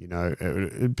 Yeah. You know,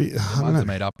 it'd be, minds are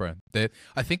made up, bro.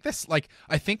 I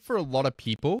think for a lot of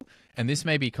people, and this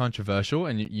may be controversial,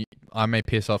 and I may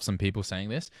piss off some people saying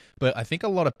this, but I think a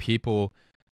lot of people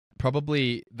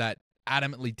probably that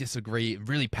adamantly disagree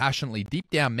really passionately deep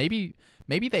down, maybe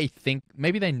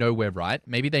they know we're right.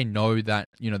 Maybe they know that,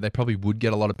 you know, they probably would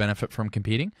get a lot of benefit from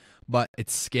competing, but it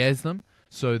scares them.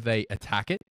 So they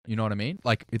attack it. You know what I mean?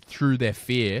 Like, through their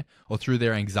fear or through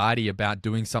their anxiety about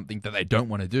doing something that they don't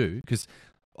want to do. Because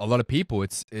a lot of people,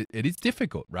 it is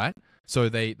difficult, right? So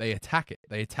they attack it.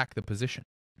 They attack the position.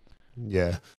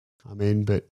 Yeah. I mean,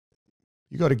 but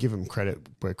you got to give them credit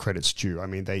where credit's due. I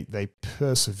mean, they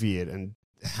persevered and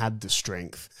had the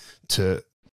strength to,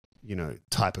 you know,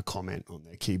 type a comment on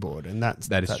their keyboard, and that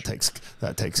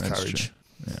takes courage. True.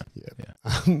 Yeah.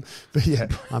 But yeah,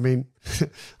 I mean,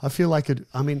 I feel like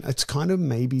it's kind of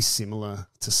maybe similar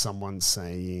to someone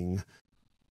saying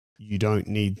you don't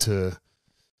need to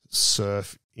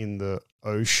surf in the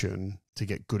ocean to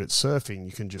get good at surfing.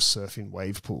 You can just surf in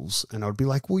wave pools. And I'd be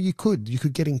like, well, you could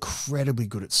get incredibly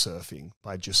good at surfing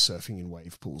by just surfing in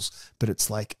wave pools. But it's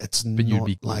like, but you'd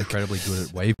be incredibly good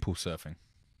at wave pool surfing.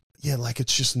 Yeah, like,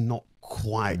 it's just not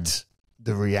quite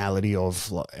the reality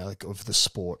of like of the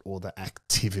sport or the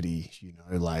activity, you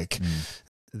know, like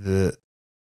the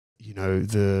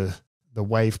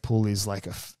wave pool is like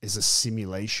a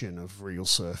simulation of real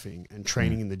surfing, and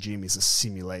training in the gym is a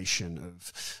simulation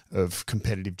of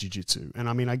competitive jiu-jitsu. And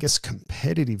I mean, I guess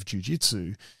competitive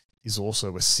jiu-jitsu is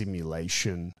also a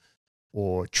simulation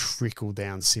or trickle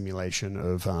down simulation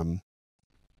of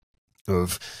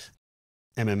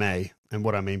MMA. And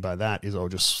what I mean by that is, I'll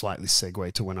just slightly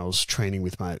segue to when I was training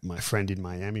with my friend in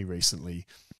Miami recently,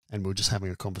 and we were just having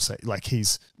a conversation. Like,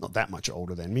 he's not that much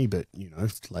older than me, but, you know,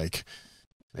 like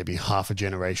maybe half a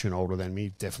generation older than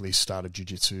me, definitely started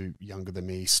jiu-jitsu younger than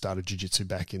me, started jiu-jitsu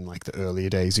back in like the earlier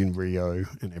days in Rio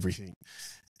and everything.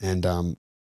 And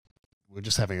we're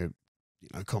just having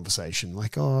a conversation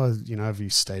like, oh, you know, have you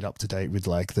stayed up to date with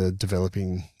like the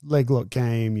developing leg lock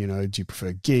game? You know, do you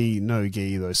prefer gi, no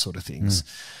gi, those sort of things,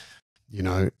 you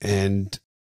know? And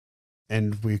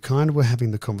we kind of were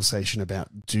having the conversation about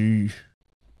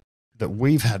that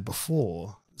we've had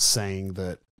before, saying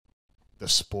that the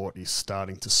sport is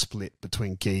starting to split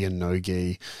between gi and no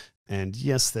gi. And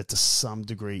yes, they're to some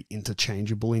degree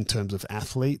interchangeable in terms of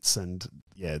athletes. And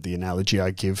yeah, the analogy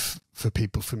I give for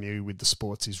people familiar with the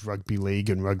sports is rugby league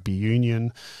and rugby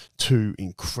union, two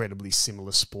incredibly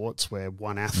similar sports where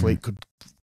one athlete could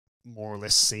more or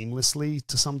less seamlessly,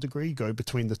 to some degree, go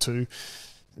between the two.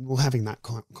 And we're having that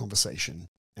conversation.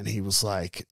 And he was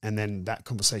like, and then that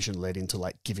conversation led into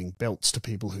like giving belts to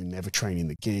people who never train in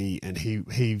the gi. And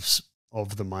he's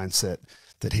of the mindset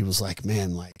that he was like,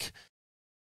 man, like,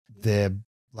 they're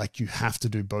like, you have to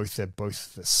do both. They're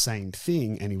both the same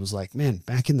thing. And he was like, man,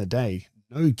 back in the day,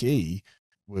 no gi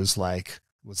was like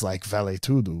vale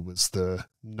tudo, was the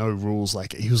no rules.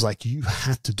 Like, he was like, you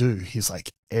had to do, he's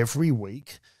like, every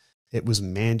week it was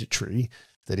mandatory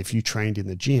that if you trained in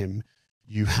the gym,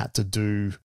 you had to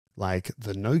do like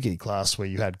the no-gi class where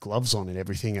you had gloves on and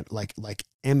everything. And like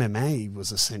MMA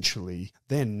was essentially,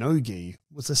 then no-gi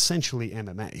was essentially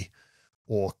MMA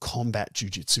or combat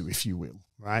jiu-jitsu, if you will,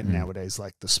 right? Nowadays,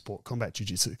 like the sport combat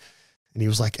jiu-jitsu. And he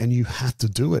was like, and you had to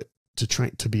do it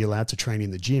to be allowed to train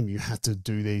in the gym. You had to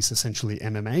do these essentially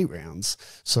MMA rounds.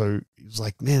 So he was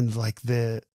like, man, like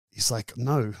he's like,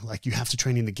 no, like you have to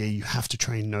train in the gi, you have to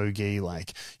train no gi,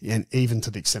 like, and even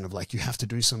to the extent of like, you have to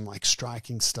do some like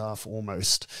striking stuff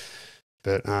almost.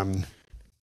 But,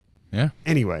 yeah.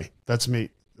 Anyway, that's me.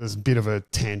 There's a bit of a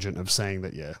tangent of saying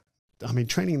that, yeah, I mean,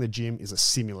 training in the gym is a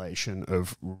simulation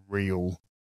of real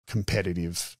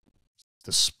competitive,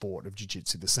 the sport of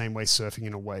jiu-jitsu. The same way surfing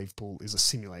in a wave pool is a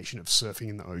simulation of surfing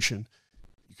in the ocean.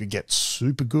 You could get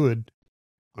super good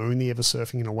only ever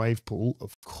surfing in a wave pool.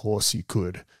 Of course you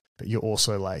could, but you're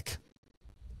also like,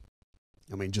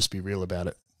 I mean, just be real about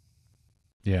it.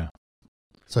 Yeah.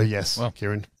 So yes, well,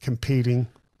 Kieren, competing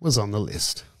was on the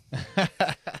list. All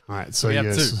right, so we have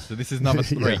yes. 2. So this is number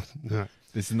 3. Yeah.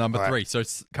 This is number 3. So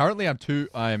currently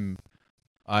I'm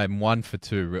 1 for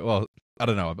 2. Well, I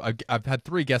don't know. I've had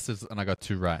 3 guesses and I got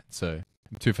 2 right. So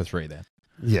I'm 2 for 3 then.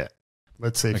 Yeah.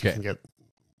 Let's see if you can get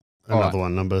another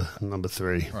one, number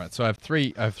 3. All right. So I have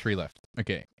 3 left.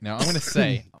 Okay. Now I'm going to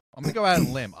say, I'm going to go out on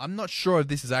a limb. I'm not sure if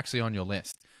this is actually on your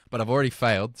list, but I've already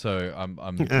failed. So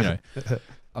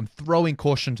I'm throwing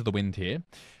caution to the wind here.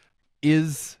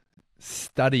 Is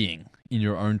studying in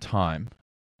your own time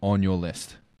on your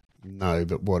list? No,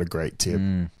 but what a great tip.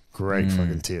 Great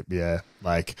fucking tip. Yeah.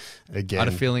 Like, again, I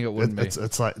had a feeling it wouldn't be.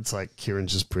 It's like Kieren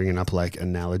just bringing up like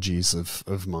analogies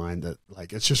of mine that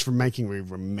like, it's just making me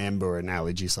remember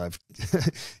analogies I've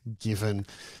given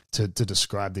to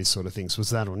describe these sort of things.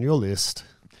 Was that on your list?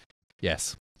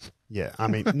 Yes. Yeah. I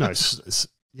mean, no.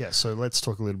 Yeah. So let's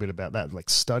talk a little bit about that. Like,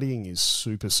 studying is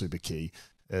super, super key.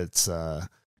 It's,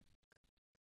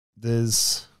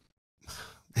 there's,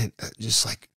 and just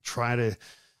like try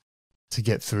to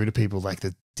get through to people like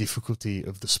the difficulty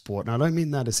of the sport. And I don't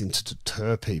mean that as in to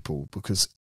deter people, because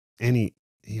to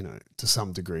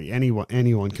some degree,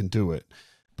 anyone can do it.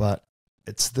 But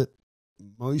it's that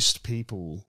most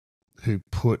people who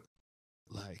put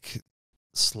like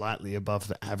slightly above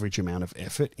the average amount of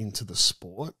effort into the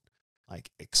sport,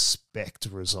 like, expect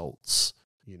results,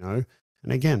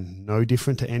 And again, no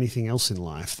different to anything else in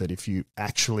life, that if you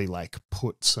actually like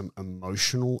put some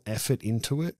emotional effort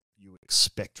into it, you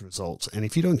expect results. And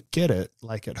if you don't get it,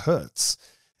 like, it hurts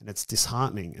and it's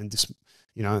disheartening and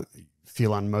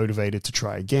feel unmotivated to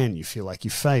try again. You feel like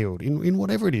you failed in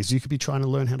whatever it is. You could be trying to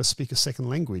learn how to speak a second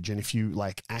language. And if you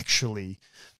like actually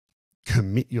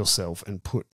commit yourself and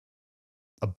put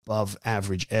above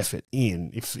average effort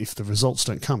in, if the results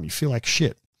don't come, you feel like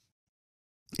shit.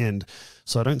 And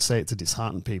so I don't say it to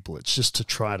dishearten people. It's just to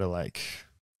try to like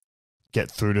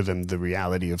get through to them the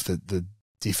reality of the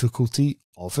difficulty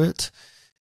of it.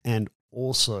 And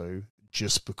also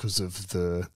just because of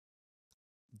the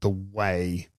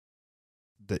way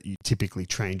that you typically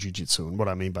train jiu-jitsu. And what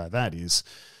I mean by that is,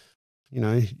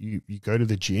 you go to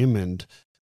the gym, and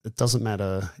it doesn't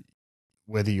matter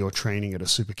whether you're training at a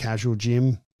super casual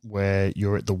gym where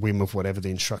you're at the whim of whatever the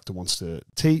instructor wants to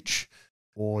teach,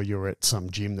 or you're at some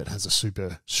gym that has a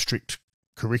super strict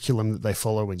curriculum that they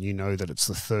follow, and you know that it's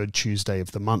the 3rd Tuesday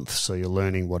of the month, so you're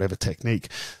learning whatever technique.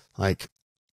 Like,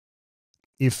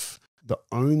 if the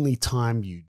only time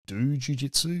you do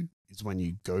jiu-jitsu is when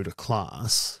you go to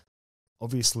class,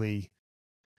 obviously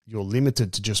you're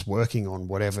limited to just working on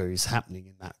whatever is happening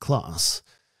in that class.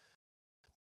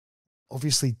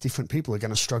 Obviously, different people are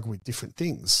going to struggle with different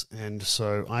things. And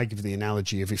so I give the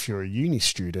analogy of, if you're a uni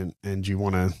student and you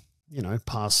want to,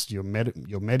 pass your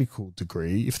medical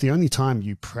degree, if the only time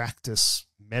you practice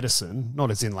medicine, not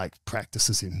as in like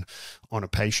practices on a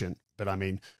patient, but I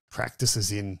mean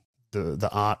practices in the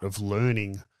art of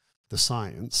learning the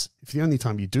science, if the only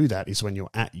time you do that is when you're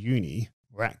at uni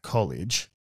or at college,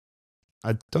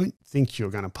 I don't think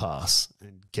you're going to pass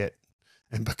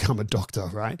and become a doctor,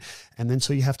 right? And then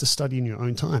so you have to study in your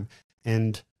own time,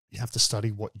 and you have to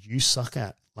study what you suck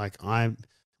at. Like, I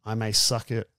may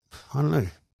suck at, I don't know,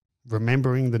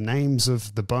 remembering the names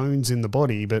of the bones in the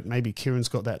body, but maybe Kieren's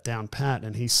got that down pat,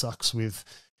 and he sucks with,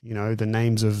 the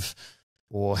names of,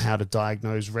 or how to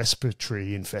diagnose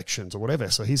respiratory infections or whatever.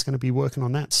 So he's going to be working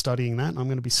on that, studying that. And I'm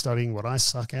going to be studying what I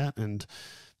suck at. And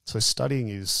so studying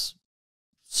is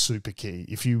super key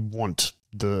if you want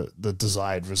the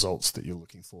desired results that you're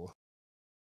looking for.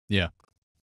 Yeah.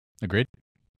 Agreed.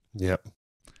 Yep.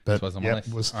 But on my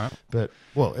list. All right. But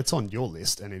well, it's on your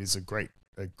list, and it is a great.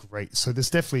 So there's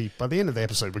definitely, by the end of the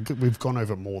episode, we've gone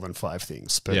over more than 5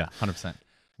 things. But yeah, 100%.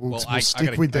 We'll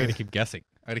stick with I gotta keep guessing.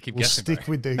 We'll stick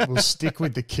with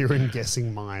the Kieren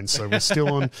guessing mind. So we're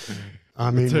still on.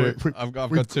 I mean, I've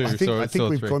got 2. I think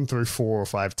we've gone through 4 or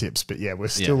 5 tips, but yeah, we're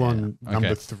still on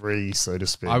number 3, so to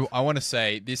speak. I want to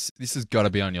say this has got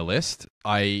to be on your list.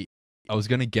 I was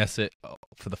going to guess it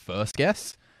for the first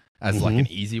guess as like an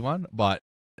easy one, but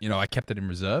I kept it in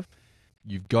reserve.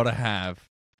 You've got to have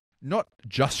not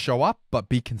just show up, but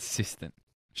be consistent.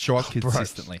 Show up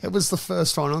consistently. Bro, it was the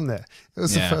first one on there. The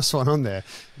first one on there.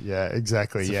 Yeah,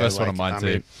 exactly. It's the first one on mine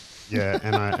too. Yeah,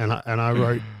 and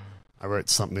I wrote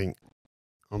something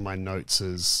on my notes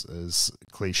as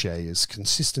cliche as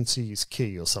consistency is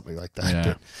key or something like that.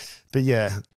 Yeah. But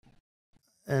yeah,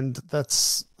 and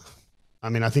that's, I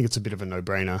mean, I think it's a bit of a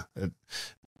no-brainer.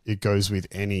 It goes with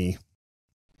anything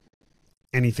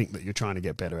that you're trying to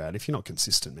get better at. If you're not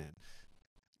consistent, man.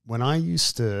 When I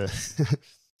used to,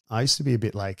 I used to be a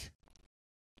bit like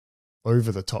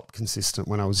over the top consistent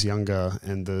when I was younger,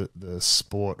 and the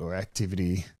sport or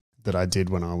activity that I did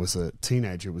when I was a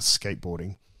teenager was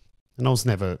skateboarding, and I was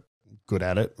never good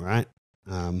at it, right?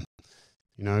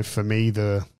 For me,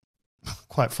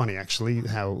 quite funny actually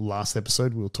how last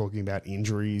episode we were talking about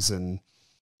injuries and,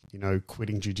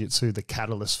 quitting jiu-jitsu. The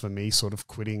catalyst for me sort of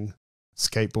quitting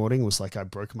skateboarding was like I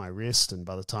broke my wrist, and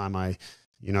by the time I,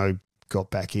 got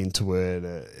back into it,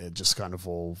 it just kind of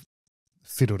all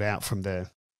fiddled out from there.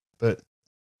 But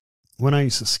when I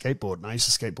used to skateboard, and I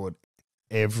used to skateboard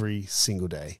every single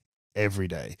day, every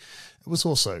day. It was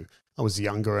also, I was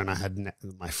younger, and I had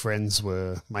my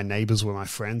neighbors were my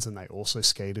friends, and they also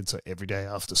skated. So every day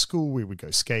after school, we would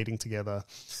go skating together.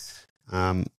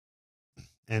 And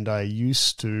I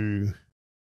used to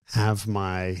have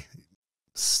my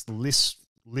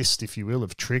list, if you will,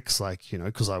 of tricks, like,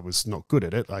 because I was not good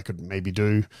at it. I could maybe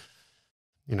do,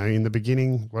 in the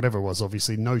beginning, whatever it was,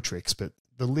 obviously no tricks, but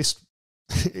the list,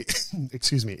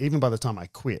 excuse me, even by the time I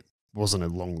quit, wasn't a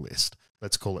long list.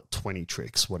 Let's call it 20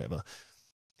 tricks, whatever.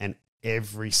 And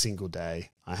every single day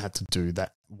I had to do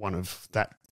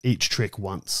each trick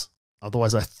once.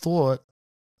 Otherwise I thought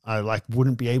I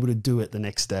wouldn't be able to do it the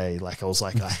next day. Like I was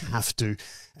like, I have to.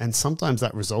 And sometimes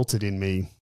that resulted in me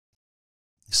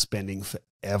spending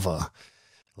forever,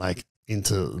 like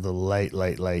into the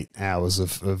late hours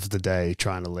of the day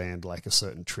trying to land like a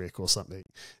certain trick or something.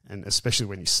 And especially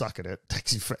when you suck at it, it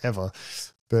takes you forever.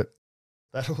 But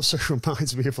that also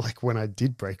reminds me of like when I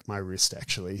did break my wrist,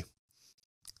 actually,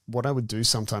 what I would do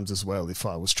sometimes as well, if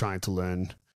I was trying to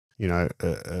learn,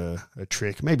 a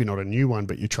trick, maybe not a new one,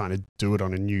 but you're trying to do it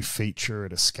on a new feature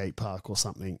at a skate park or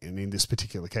something. And in this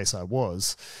particular case, I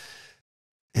was,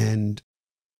 and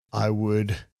I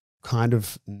would kind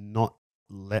of not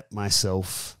let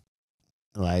myself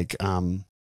have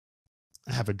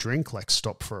a drink, like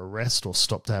stop for a rest or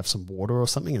stop to have some water or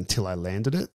something until I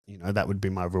landed it. That would be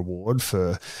my reward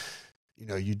for,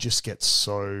 you just get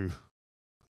so,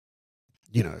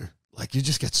 you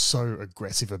just get so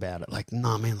aggressive about it. Like,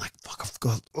 nah, man, like, fuck, I've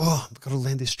got to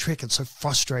land this trick. I'm so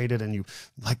frustrated. And you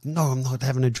like, no, I'm not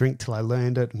having a drink till I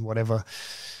learned it and whatever.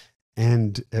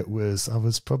 And I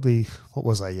was probably,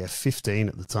 15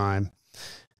 at the time.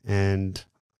 And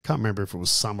can't remember if it was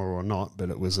summer or not, but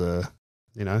it was a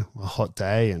hot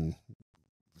day, and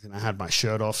I had my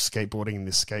shirt off skateboarding in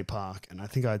this skate park. And I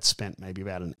think I'd spent maybe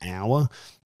about an hour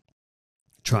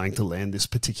trying to land this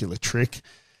particular trick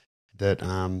that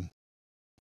I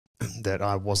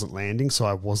wasn't landing. So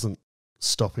I wasn't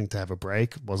stopping to have a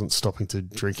break, wasn't stopping to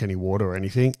drink any water or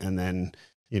anything. And then,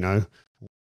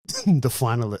 the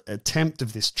final attempt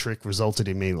of this trick resulted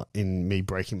in me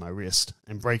breaking my wrist,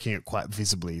 and breaking it quite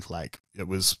visibly. Like it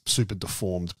was super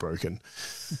deformed, broken.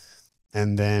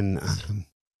 And then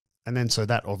so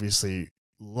that obviously,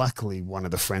 luckily one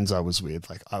of the friends I was with,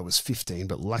 like I was 15,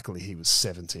 but luckily he was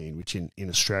 17, which in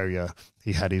Australia,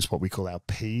 he had what we call our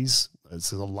Ps.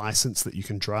 It's a license that you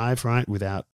can drive, right,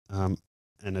 without an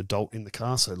adult in the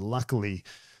car. So luckily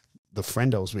the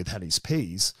friend I was with had his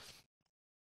Ps,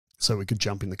 so we could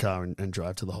jump in the car and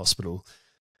drive to the hospital.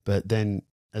 But then,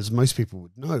 as most people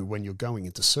would know, when you're going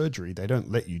into surgery, they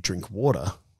don't let you drink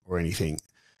water or anything.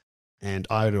 And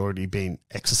I had already been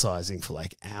exercising for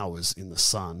like hours in the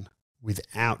sun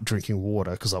without drinking water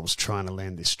because I was trying to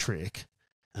land this trick.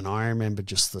 And I remember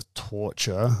just the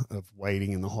torture of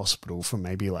waiting in the hospital for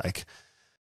maybe like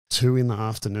 2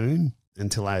 PM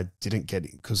until I didn't get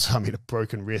it. Because, I mean, a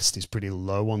broken wrist is pretty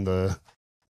low on the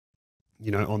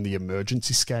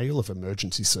emergency scale of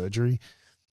emergency surgery.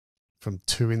 From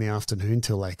 2 PM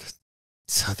till like,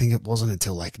 I think it wasn't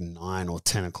until like 9 or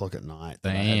 10 o'clock at night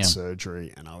that I had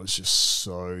surgery. And I was just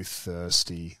so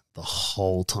thirsty the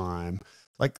whole time.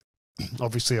 Like,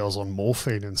 obviously I was on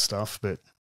morphine and stuff, but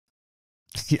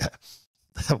yeah,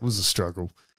 that was a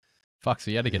struggle. Fuck,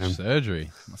 so you had to get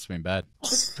surgery. Must have been bad.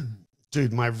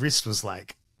 Dude, my wrist was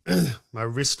like, it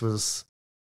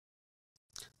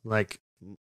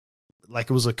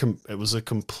was a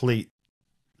complete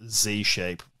Z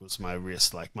shape was my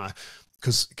wrist. Like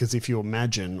because if you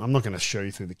imagine, I'm not going to show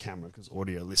you through the camera because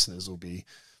audio listeners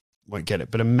won't get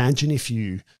it. But imagine if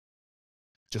you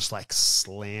just like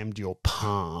slammed your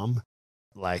palm,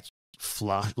 like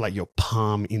flush, like your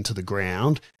palm into the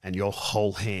ground, and your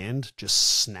whole hand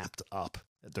just snapped up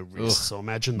at the wrist. Ugh, so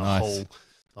imagine the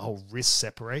the whole wrist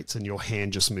separates and your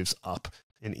hand just moves up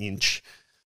an inch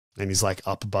and he's like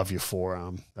up above your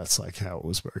forearm. That's like how it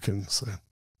was broken. So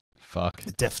fuck.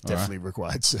 It definitely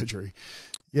required surgery.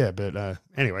 Yeah, but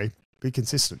anyway, be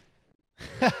consistent.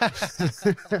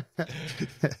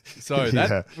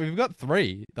 So we've got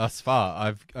 3 thus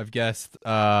far. I've guessed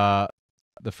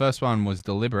the first one was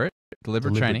deliberate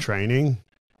training.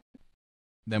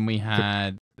 Then we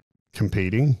had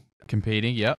competing,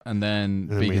 yep, and then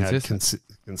be consistent.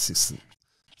 Consistent.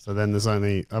 So then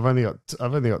I've only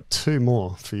got 2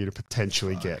 more for you to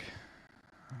potentially get.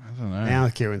 I don't know. Now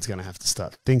Kieran's going to have to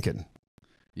start thinking.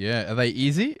 Yeah, are they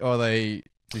easy or are they?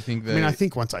 Do you think? I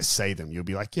think once I say them, you'll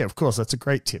be like, yeah, of course, that's a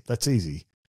great tip. That's easy.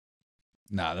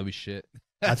 Nah, that'll be shit.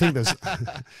 I think I've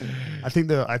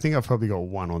probably got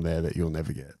one on there that you'll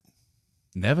never get.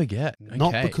 Never get. Okay.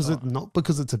 Not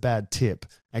because it's a bad tip.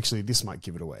 Actually, this might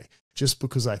give it away. Just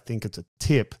because I think it's a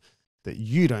tip that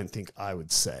you don't think I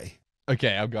would say.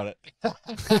 Okay, I've got it.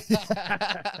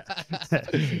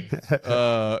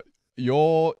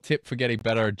 Your tip for getting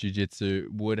better at jiu-jitsu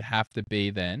would have to be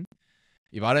then,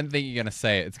 if I don't think you're going to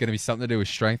say it, it's going to be something to do with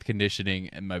strength conditioning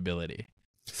and mobility.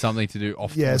 Something to do do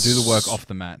the work off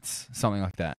the mats. Something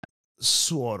like that.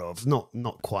 Sort of. Not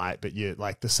quite, but you're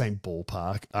like the same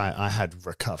ballpark. I had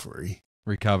recovery.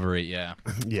 Recovery, yeah.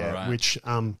 Yeah, right.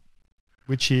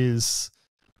 which is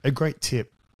a great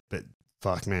tip, but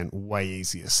fuck man, way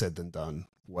easier said than done.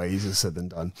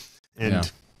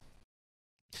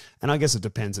 And I guess it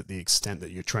depends at the extent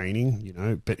that you're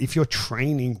training, but if you're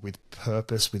training with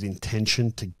purpose, with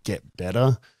intention to get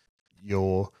better,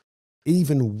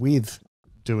 even with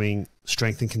doing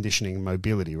strength and conditioning and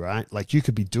mobility, right? Like you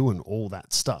could be doing all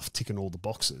that stuff, ticking all the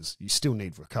boxes. You still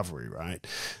need recovery, right?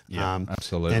 Yeah,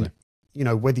 absolutely. And,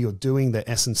 whether you're doing the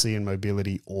S&C and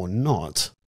mobility or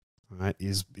not, right,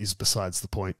 is besides the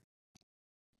point.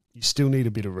 You still need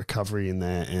a bit of recovery in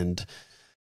there. And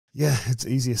yeah, it's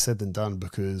easier said than done and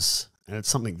it's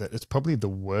something that it's probably the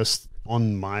worst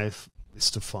on my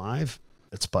list of 5.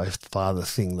 It's by far the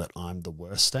thing that I'm the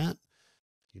worst at,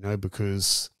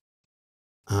 because,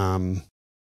 like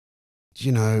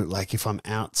if I'm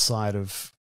outside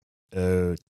of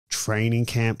a training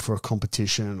camp for a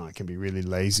competition, I can be really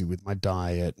lazy with my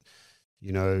diet,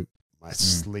 my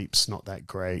sleep's not that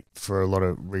great for a lot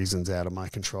of reasons out of my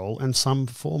control and some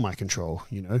for my control,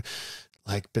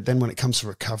 but then when it comes to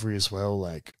recovery as well,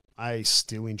 like I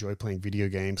still enjoy playing video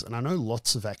games. And I know a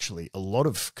lot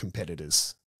of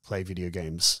competitors play video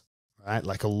games, right?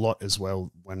 Like a lot as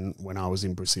well. When I was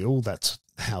in Brazil, that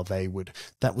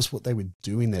was what they would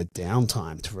do in their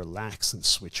downtime to relax and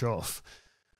switch off.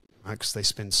 Right? Because they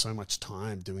spend so much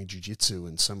time doing jiu-jitsu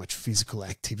and so much physical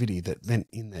activity that then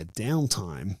in their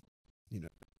downtime,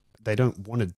 they don't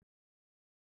want to,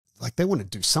 like they want to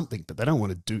do something, but they don't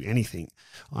want to do anything.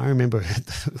 I remember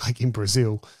like in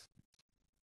Brazil,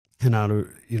 and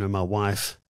my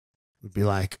wife would be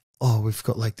like, oh, we've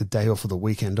got like the day off or the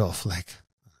weekend off. Like,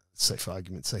 say for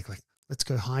argument's sake, like, let's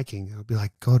go hiking. I'll be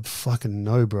like, God fucking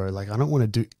no, bro. Like, I don't want to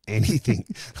do anything.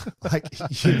 like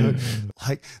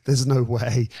there's no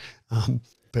way.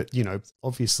 But,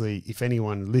 obviously if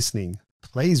anyone listening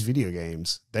plays video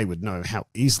games, they would know how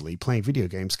easily playing video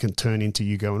games can turn into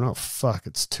you going, oh, fuck,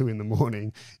 it's 2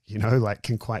 a.m, like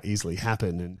can quite easily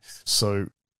happen. And so,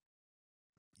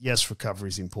 yes, recovery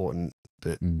is important,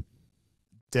 but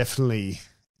definitely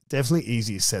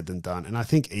easier said than done. And I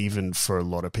think even for a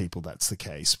lot of people, that's the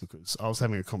case, because I was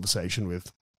having a conversation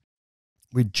with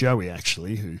Joey,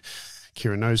 actually, who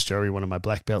Kieren knows Joey, one of my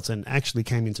black belts, and actually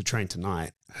came in to train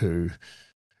tonight, who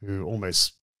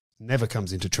almost never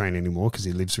comes into train anymore because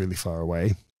he lives really far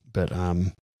away. But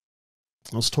I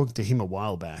was talking to him a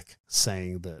while back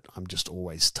saying that I'm just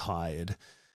always tired.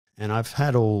 And I've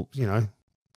had all,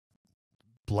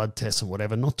 blood tests and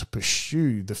whatever, not to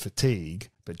pursue the fatigue,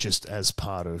 but just as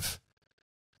part of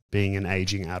being an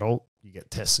aging adult. You get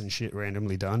tests and shit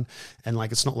randomly done. And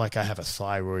like, it's not like I have a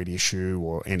thyroid issue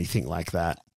or anything like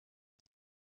that.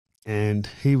 And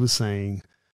he was saying,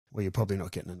 well, you're probably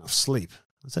not getting enough sleep.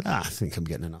 I said, I think I'm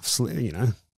getting enough sleep,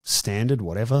 standard,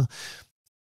 whatever.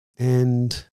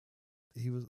 And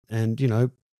he was,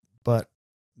 but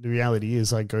the reality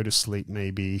is I go to sleep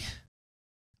maybe,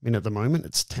 at the moment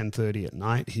it's 10:30 at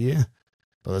night here.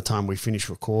 By the time we finish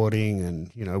recording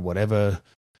and, whatever,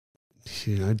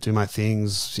 do my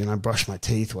things, brush my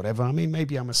teeth, whatever.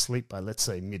 Maybe I'm asleep by, let's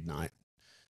say, midnight.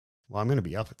 Well, I'm going to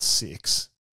be up at 6.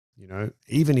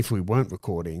 Even if we weren't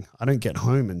recording, I don't get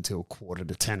home until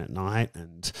 9:45 at night.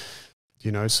 And,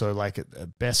 so like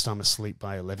at best I'm asleep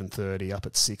by 11:30, up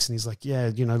at 6. And he's like,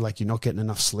 yeah, like you're not getting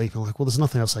enough sleep. I'm like, well, there's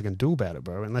nothing else I can do about it,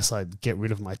 bro, unless I get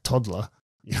rid of my toddler.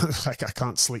 You know, like I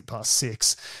can't sleep past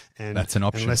 6, and that's an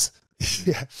option.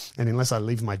 Unless I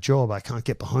leave my job, I can't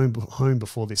get home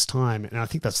before this time. And I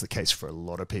think that's the case for a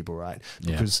lot of people, right?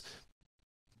 Because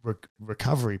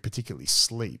recovery, particularly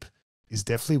sleep, is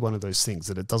definitely one of those things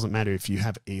that it doesn't matter if you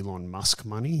have Elon Musk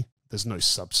money, there's no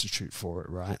substitute for it,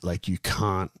 right? Like you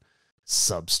can't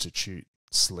substitute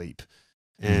sleep.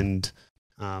 And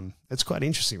it's quite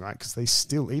interesting, right? Because they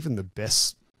still, even the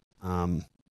best,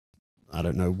 I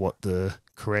don't know what the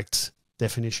correct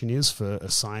definition is for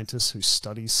a scientist who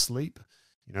studies sleep,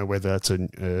 you know, whether that's a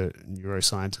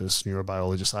neuroscientist,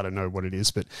 neurobiologist, I don't know what it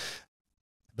is, but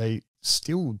they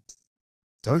still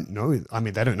don't know. I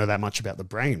mean, they don't know that much about the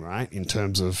brain, right? In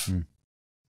terms of,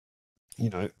 you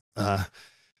know,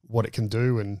 what it can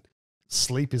do. And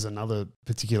sleep is another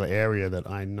particular area that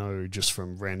I know just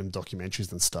from random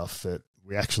documentaries and stuff that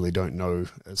we actually don't know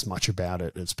as much about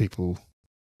it as people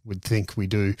would think we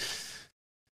do.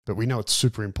 But we know it's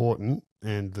super important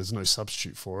and there's no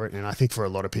substitute for it. And I think for a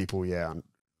lot of people,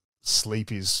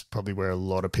 sleep is probably where a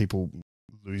lot of people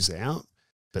lose out,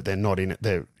 but they're not in it.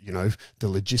 They're, you know, the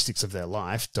logistics of their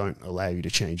life don't allow you to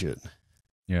change it.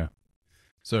 Yeah.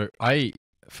 So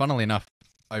funnily enough,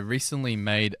 I recently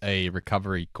made a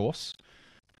recovery course,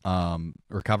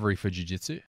 recovery for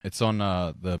Jiu-Jitsu. It's on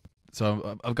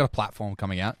so I've got a platform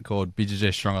coming out called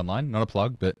BJJ Strong Online, not a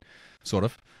plug, but sort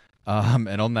of.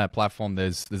 And on that platform,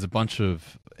 there's a bunch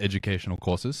of educational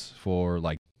courses for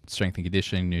like strength and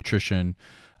conditioning, nutrition,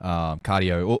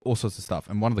 cardio, all sorts of stuff.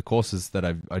 And one of the courses that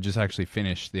I just actually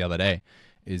finished the other day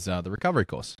is the recovery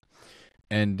course.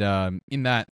 And in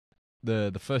that,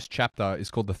 the first chapter is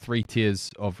called the 3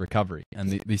 tiers of recovery.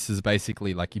 And this is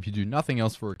basically like if you do nothing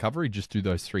else for recovery, just do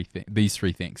these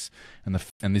 3 things.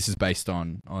 And this is based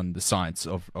on the science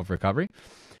of recovery.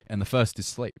 And the first is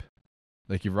sleep.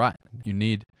 Like you're right, you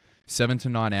need 7 to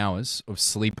 9 hours of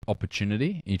sleep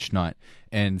opportunity each night.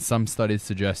 And some studies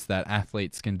suggest that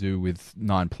athletes can do with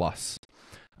 9+.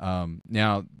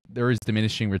 Now, there is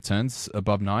diminishing returns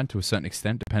above 9 to a certain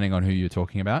extent, depending on who you're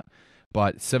talking about.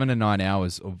 But 7 to 9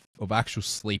 hours of actual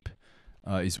sleep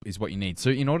is what you need. So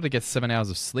in order to get 7 hours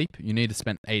of sleep, you need to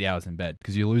spend 8 hours in bed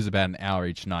because you lose about an hour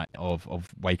each night of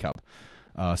wake up.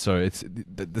 So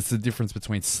that's the difference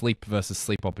between sleep versus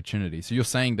sleep opportunity. So you're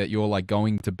saying that you're like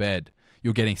going to bed,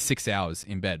 you're getting 6 hours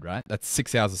in bed, right? That's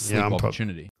 6 hours of sleep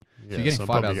opportunity. So you're getting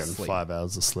 5 hours of sleep. 5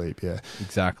 hours of sleep, yeah.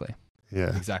 Exactly.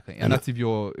 Yeah. Exactly. And that's if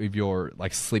your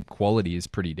like sleep quality is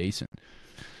pretty decent.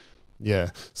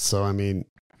 Yeah. So I mean,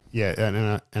 yeah,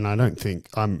 and I don't think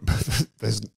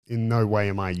there's in no way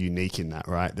am I unique in that,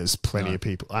 right? There's plenty of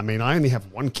people. I mean, I only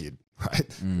have one kid, right?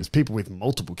 There's people with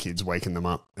multiple kids waking them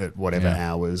up at whatever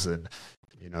hours, and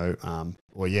you know,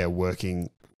 working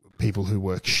people who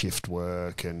work shift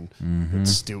work and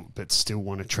but still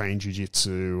want to train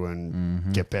jiu-jitsu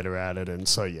and get better at it. And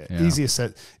so easier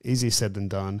said than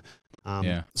done.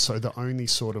 So the only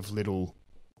sort of little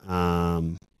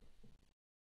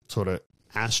sort of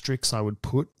asterisks I would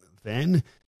put then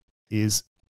is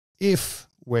if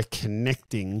we're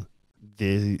connecting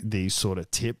these sort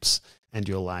of tips and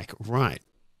you're like, right,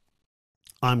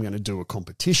 I'm going to do a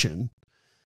competition,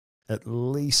 at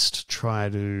least try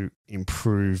to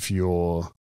improve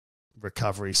your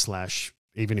recovery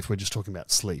 / even if we're just talking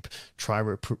about sleep, try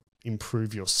to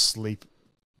improve your sleep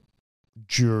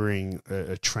during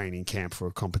a training camp for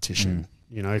a competition.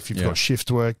 You know, if you've got shift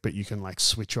work, but you can like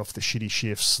switch off the shitty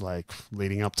shifts like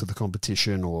leading up to the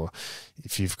competition, or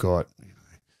if you've got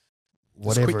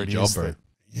whatever it is.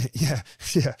 Yeah.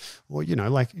 Or, you know,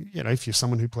 like, you know, if you're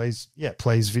someone who plays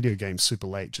video games super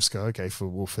late, just go, okay,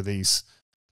 for these,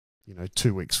 you know,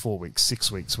 2 weeks, 4 weeks,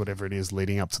 6 weeks, whatever it is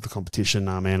leading up to the competition.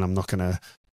 Nah, man, I'm not going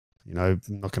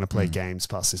to play games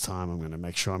past this time. I'm going to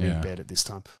make sure I'm in bed at this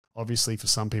time. Obviously, for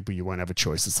some people, you won't have a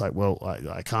choice. It's like, well,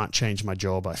 I can't change my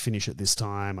job. I finish at this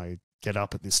time. I get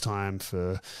up at this time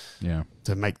to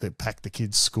pack the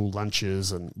kids' school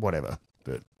lunches and whatever.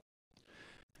 But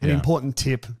an important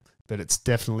tip, but it's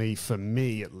definitely, for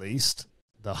me at least,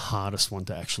 the hardest one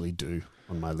to actually do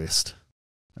on my list.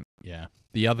 Yeah.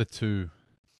 The other 2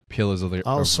 pillars of the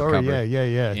recovery.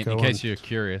 Yeah. In case you're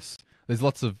curious, there's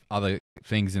lots of other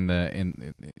things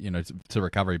to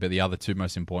recovery, but the other 2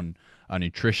 most important are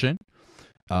nutrition,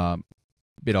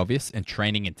 bit obvious, and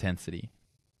training intensity,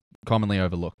 commonly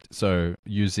overlooked. So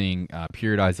using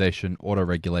periodization,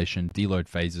 auto-regulation, deload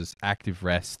phases, active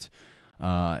rest,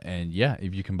 and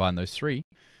if you combine those 3,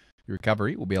 your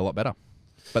recovery will be a lot better.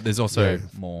 But there's also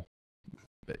more.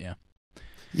 But I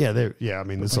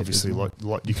mean, there's obviously a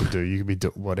lot you can do. You can be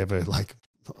whatever, like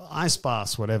ice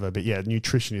baths, whatever. But yeah,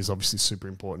 nutrition is obviously super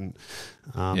important.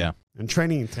 And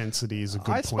training intensity is a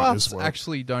good ice point baths as well.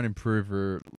 Actually don't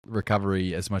improve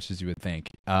recovery as much as you would think.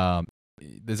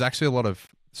 There's actually a lot of,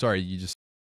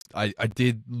 I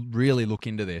did really look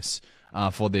into this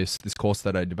for this course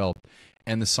that I developed.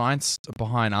 And the science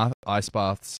behind ice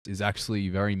baths is actually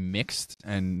very mixed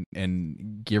and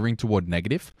gearing toward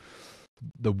negative.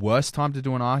 The worst time to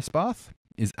do an ice bath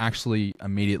is actually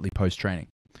immediately post-training.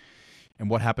 And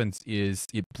what happens is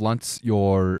it blunts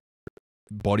your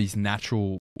body's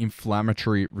natural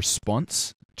inflammatory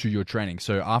response to your training.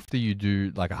 So after you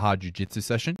do like a hard jiu-jitsu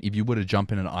session, if you were to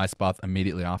jump in an ice bath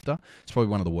immediately after, it's probably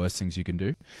one of the worst things you can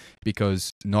do,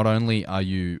 because not only are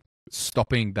you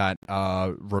stopping that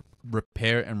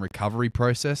repair and recovery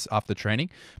process after training,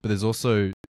 but there's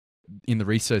also, in the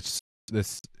research,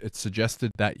 it's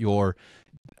suggested that you're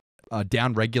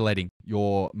down-regulating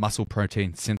your muscle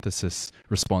protein synthesis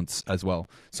response as well.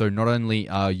 So not only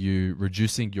are you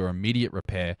reducing your immediate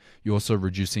repair, you're also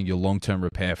reducing your long-term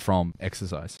repair from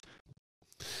exercise.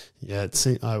 Yeah,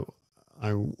 see, I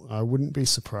wouldn't be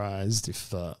surprised if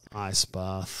the ice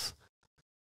bath,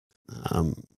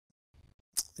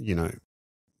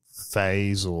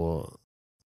 phase or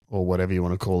whatever you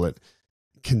want to call it,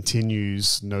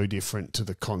 continues no different to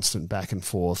the constant back and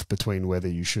forth between whether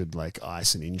you should like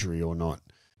ice an injury or not.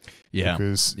 Yeah,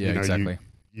 because exactly.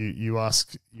 You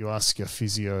ask your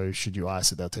physio, should you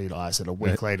ice it? They'll tell you to ice it. A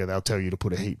week later, they'll tell you to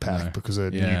put a heat pack because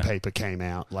a new paper came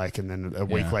out. And then a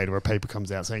week later, a paper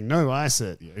comes out saying no, ice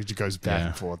it. It just goes back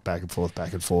and forth, back and forth,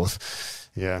 back and forth.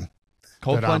 Yeah.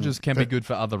 Cold plunges can be good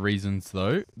for other reasons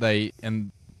though.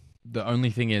 The only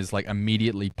thing is, like,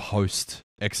 immediately post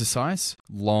exercise,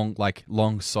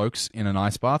 long soaks in an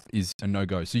ice bath is a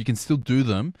no-go. So you can still do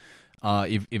them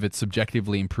if it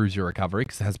subjectively improves your recovery,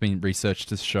 because it has been researched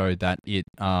to show that it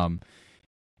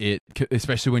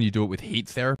especially when you do it with heat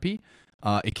therapy,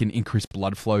 it can increase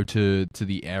blood flow to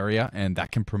the area, and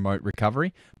that can promote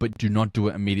recovery. But do not do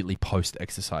it immediately post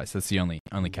exercise. That's the only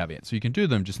caveat. So you can do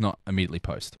them, just not immediately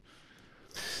post.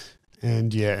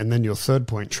 And then your third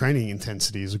point, training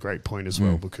intensity, is a great point as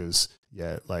well, because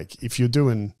like if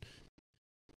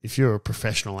you're a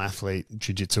professional athlete,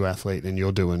 jiu-jitsu athlete, and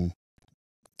you're doing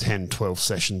 10, 12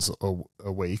 sessions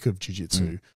a week of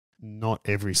jiu-jitsu, not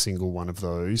every single one of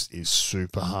those is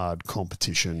super hard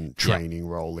competition training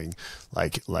rolling.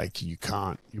 Like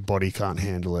your body can't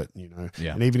handle it,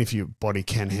 and even if your body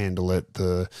can handle it,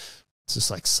 it's just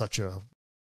like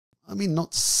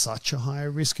not such a high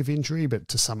risk of injury, but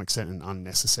to some extent an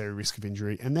unnecessary risk of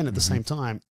injury. And then at the same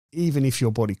time, even if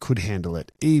your body could handle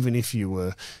it, even if you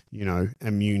were,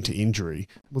 immune to injury,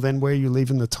 well, then where are you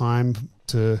leaving the time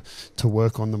to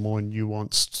work on the more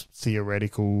nuanced,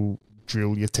 theoretical,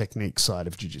 drill your technique side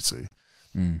of jiu-jitsu?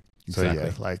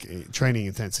 Exactly. So training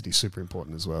intensity is super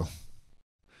important as well.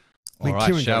 All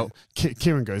right,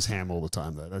 Kieren goes ham all the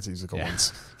time, though. That's easy.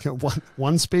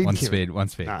 One speed. One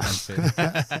speed.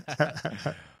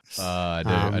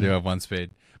 I do have one speed.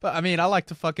 But I mean, I like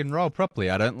to fucking roll properly.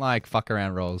 I don't like fuck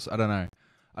around rolls. I don't know.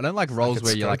 I don't like rolls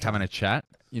where you're like having a chat.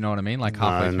 You know what I mean? Like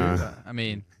halfway through. I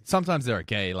mean, sometimes they're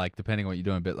okay, like depending on what you're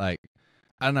doing. But like,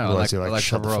 I don't know. I like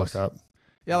shut proper the rolls. fuck up.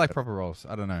 Yeah, I like proper rolls.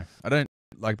 I don't know. I don't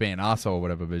like being an arsehole or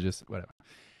whatever, but just whatever.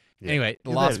 Yeah. Anyway, the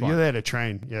last one. You're there to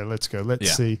train. Yeah, let's go. Let's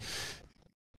see.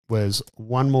 There's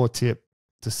one more tip.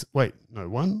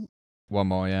 One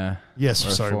more, yeah. Yes,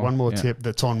 sorry, one more tip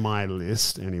that's on my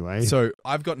list anyway. So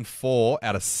I've gotten 4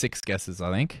 out of 6 guesses,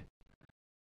 I think.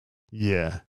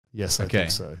 Yeah. Yes, I think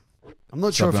so. I'm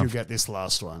not sure if you'll get this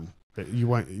last one, but you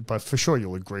won't. But for sure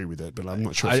you'll agree with it. But I'm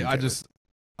not sure.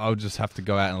 I'll just have to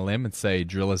go out on a limb and say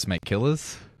drillers make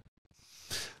killers.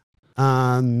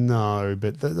 No,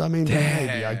 but maybe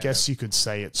I guess you could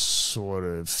say it's sort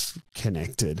of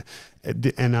connected.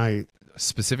 And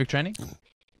specific training?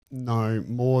 No,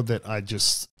 more that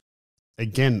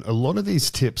again, a lot of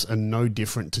these tips are no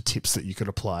different to tips that you could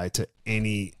apply to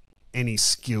any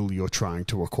skill you're trying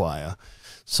to acquire.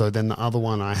 So then the other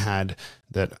one I had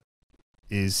that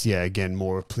is, again,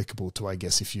 more applicable to, I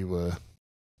guess, if you were,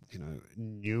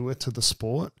 newer to the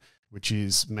sport, which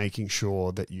is making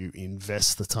sure that you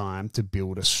invest the time to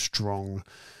build a strong,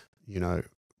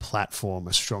 platform,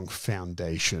 a strong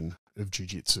foundation of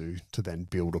jiu-jitsu to then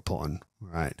build upon,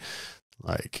 right?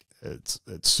 Like it's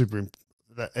super,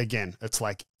 again, it's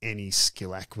like any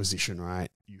skill acquisition, right?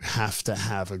 You have to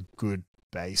have a good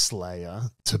base layer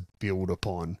to build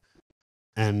upon.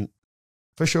 And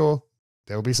for sure,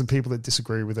 there'll be some people that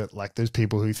disagree with it. Like those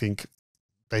people who think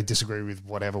they disagree with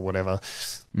whatever.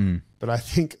 But I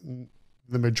think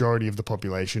the majority of the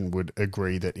population would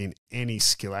agree that in any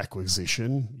skill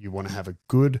acquisition, you want to have a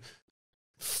good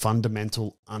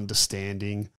fundamental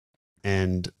understanding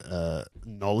and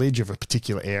knowledge of a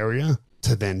particular area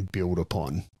to then build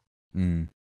upon. And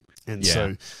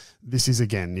so this is,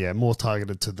 again, more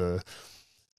targeted to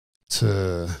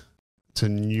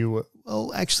newer,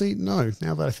 well, actually, no,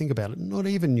 now that I think about it, not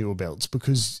even newer belts,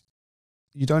 because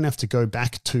you don't have to go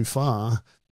back too far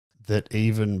that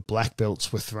even black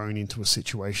belts were thrown into a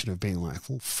situation of being like,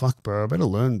 well, fuck, bro, I better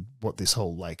learn what this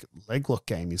whole like leg lock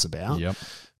game is about. Yep.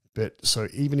 But so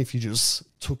even if you just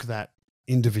took that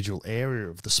individual area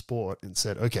of the sport and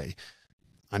said, okay,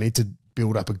 I need to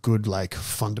build up a good like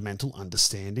fundamental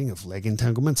understanding of leg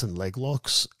entanglements and leg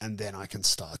locks, and then I can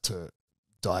start to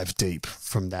dive deep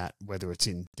from that, whether it's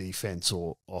in defense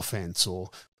or offense or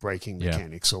braking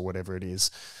mechanics or whatever it is.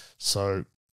 So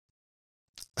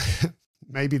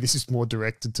maybe this is more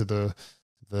directed to the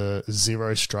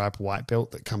 0 stripe white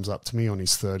belt that comes up to me on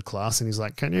his 3rd class and he's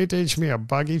like, can you teach me a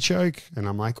buggy choke? And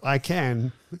I'm like, I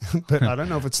can, but I don't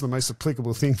know if it's the most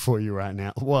applicable thing for you right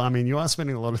now. Well, I mean, you are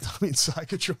spending a lot of time in side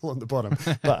control on the bottom,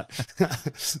 but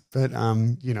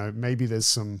you know, maybe there's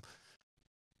some,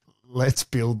 let's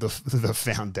build the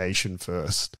foundation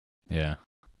first. Yeah.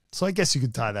 So I guess you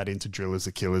could tie that into drillers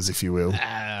or killers, if you will.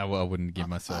 Well, I wouldn't give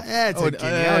myself. It's a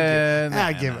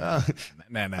gimme.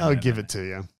 I'll give it to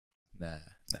you. Nah.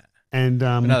 And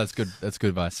no, that's good. That's good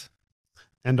advice.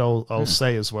 And I'll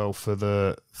say as well for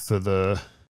the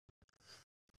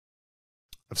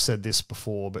I've said this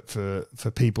before, but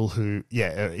for people who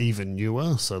are even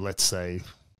newer, so let's say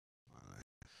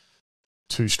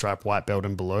 2 stripe white belt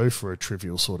and below for a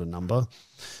trivial sort of number.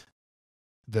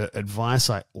 The advice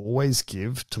I always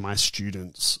give to my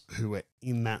students who are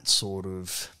in that sort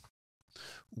of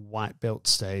white belt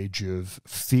stage of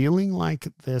feeling like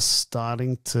they're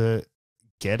starting to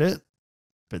get it,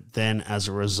 but then as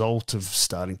a result of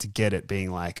starting to get it,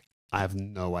 being like, I have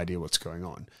no idea what's going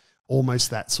on. Almost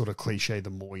that sort of cliche, the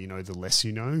more you know, the less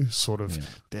you know, sort of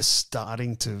they're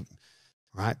starting to,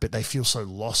 right? But they feel so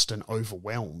lost and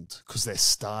overwhelmed because they're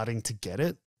starting to get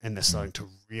it and they're starting to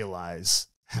realize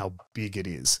how big it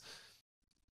is.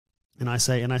 And I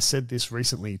said this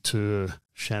recently to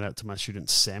shout out to my student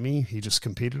Sammy. He just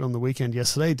competed on the weekend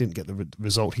yesterday, didn't get the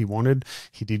result he wanted.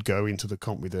 He did go into the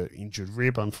comp with an injured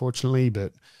rib, unfortunately,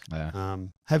 but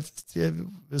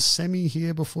was Sammy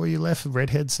here before you left?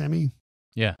 Redhead Sammy?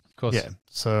 Yeah, of course. Yeah.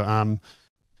 So, and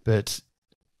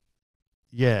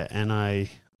I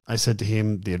said to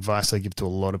him, the advice I give to a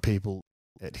lot of people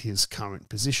at his current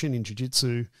position in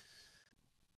Jiu-Jitsu.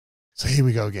 So here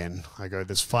we go again. I go,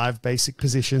 there's 5 basic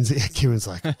positions. Kieran's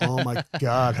like, oh my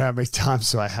God, how many times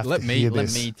do I have to hear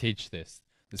this? Let me teach this.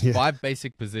 There's 5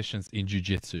 basic positions in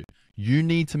Jiu-Jitsu. You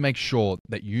need to make sure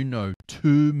that you know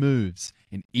 2 moves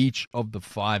in each of the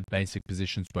 5 basic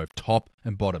positions, both top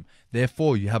and bottom.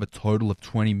 Therefore, you have a total of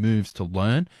 20 moves to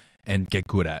learn and get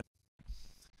good at.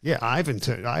 Yeah, I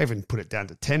even put it down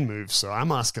to 10 moves, so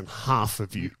I'm asking half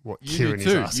of you what Kieren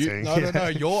is asking. No,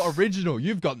 you're original.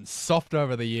 You've gotten soft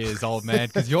over the years, old man,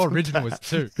 because your original was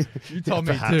 2. You told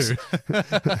me 2.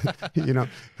 You know,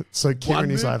 so Kieren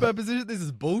is either... per position? This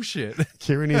is bullshit.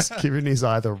 Kieren is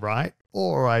either right,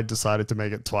 or I decided to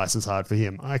make it twice as hard for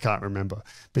him. I can't remember.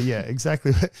 But yeah,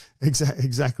 exactly what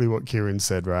Kieren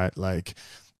said, right? Like,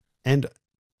 And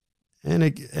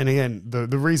again,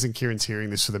 the reason Kieren's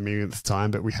hearing this for the millionth time,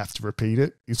 but we have to repeat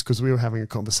it, is because we were having a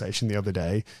conversation the other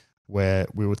day where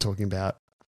we were talking about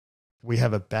we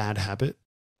have a bad habit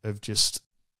of just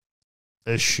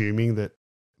assuming that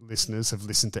listeners have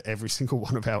listened to every single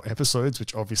one of our episodes,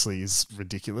 which obviously is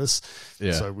ridiculous.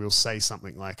 Yeah. So we'll say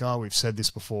something like, oh, we've said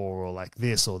this before, or like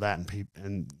this or that,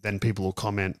 and then people will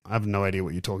comment, I have no idea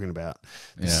what you're talking about.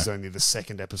 This is only the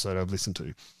 2nd episode I've listened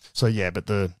to. So yeah, but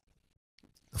the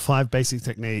 5 basic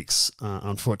techniques,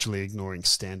 unfortunately ignoring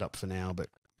stand-up for now, but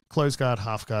close guard,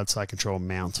 half guard, side control,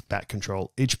 mount, back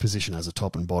control. Each position has a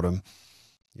top and bottom.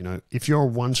 You know, if you're a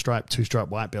 1 stripe, 2 stripe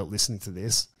white belt listening to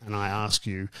this, and I ask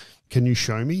you, can you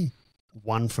show me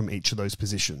 1 from each of those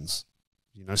positions?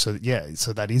 You know, so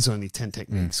that is only 10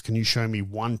 techniques. Can you show me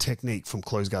 1 technique from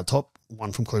close guard top,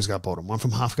 1 from close guard bottom, 1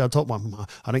 from half guard top, 1 from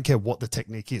I don't care what the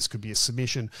technique is. Could be a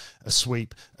submission, a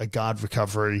sweep, a guard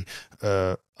recovery.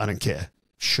 I don't care.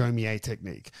 Show me a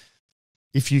technique.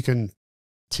 If you can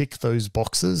tick those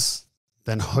boxes,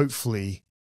 then hopefully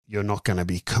you're not going to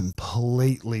be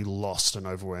completely lost and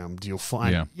overwhelmed. You'll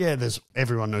find,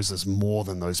 everyone knows there's more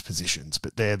than those positions,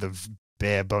 but they're the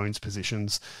bare bones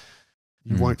positions.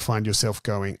 You won't find yourself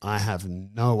going, I have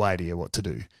no idea what to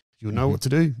do. You'll know what to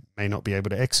do, may not be able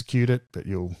to execute it, but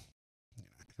you'll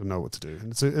know what to do.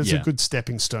 And it's a good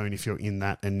stepping stone if you're in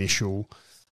that initial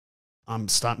I'm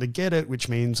starting to get it, which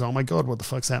means, oh my God, what the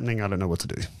fuck's happening? I don't know what to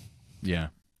do. Yeah.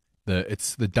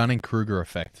 It's the Dunning-Kruger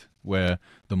effect, where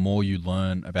the more you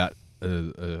learn about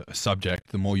a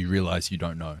subject, the more you realize you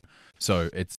don't know. So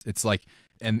it's like,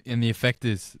 and the effect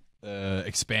is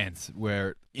expands,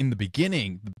 where in the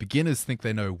beginning, the beginners think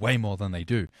they know way more than they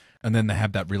do, and then they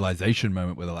have that realization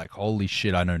moment where they're like, "Holy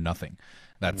shit, I know nothing."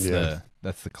 That's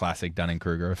the classic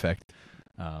Dunning-Kruger effect.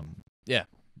 Yeah,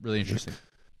 really interesting.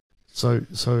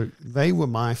 So they were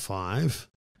my 5.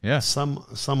 Yeah.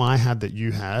 Some I had that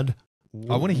you had.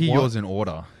 I want to hear yours in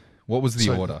order. What was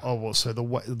the order? Oh, well, so the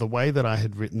way that I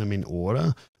had written them in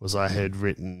order was I had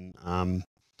written,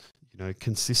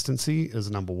 consistency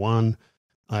as number 1.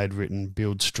 I had written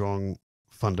build strong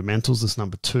fundamentals as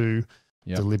number 2.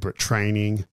 Yep. Deliberate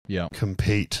training. Yeah.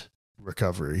 Compete.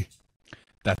 Recovery.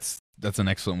 That's an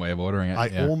excellent way of ordering it.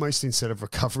 I almost, instead of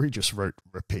recovery, just wrote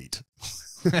repeat.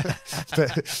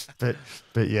 but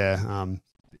yeah,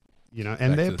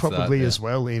 and they're probably as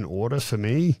well in order for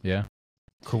me. Yeah.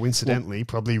 Coincidentally,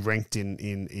 probably ranked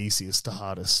in easiest to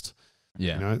hardest.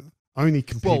 Yeah. Only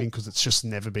competing because it's just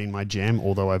never been my jam,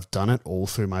 although I've done it all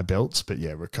through my belts. But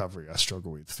yeah, recovery I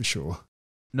struggle with for sure.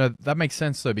 No, that makes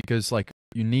sense though, because like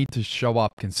you need to show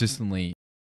up consistently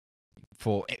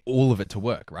for all of it to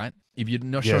work, right? If you're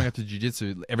not showing up to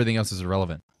jiu-jitsu, everything else is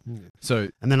irrelevant. So,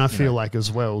 and then I feel like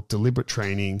as well, deliberate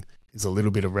training is a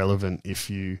little bit irrelevant if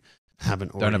you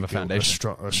haven't already don't have a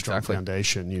foundation, a strong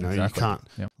foundation. You can't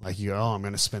like you go, oh, I'm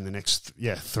going to spend the next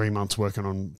 3 months working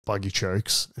on buggy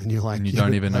chokes, and you're like, and you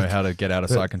don't even know how to get out of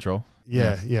side control.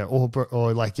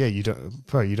 Or like you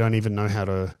don't even know how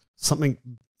to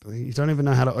you don't even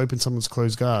know how to open someone's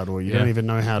closed guard, or you don't even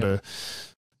know how to.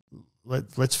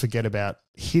 Let's forget about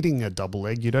hitting a double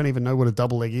leg. You don't even know what a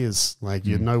double leg is. Like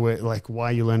you know where, like why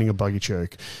are you learning a buggy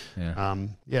choke?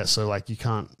 So like you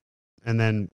can't. And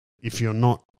then if you're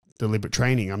not deliberate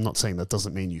training, I'm not saying that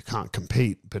doesn't mean you can't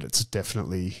compete, but it's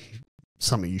definitely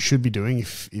something you should be doing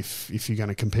if you're going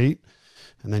to compete.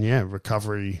 And then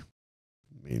recovery.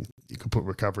 I mean, you could put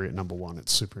recovery at number 1.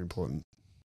 It's super important.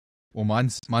 Well,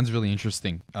 mine's really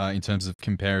interesting in terms of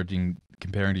comparing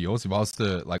to yours. If I was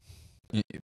to like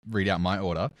read out my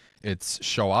order, it's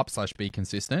show up / be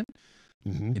consistent,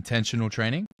 intentional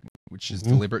training, which is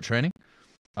deliberate training,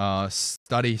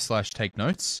 study / take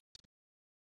notes,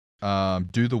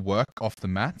 do the work off the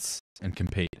mats, and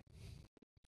compete.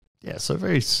 Yeah, so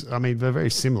they're very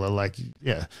similar. Like,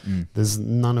 there's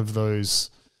none of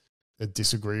those are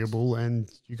disagreeable,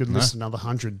 and you could list another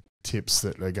 100 tips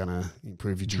that are going to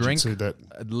improve your jiu-jitsu. Drink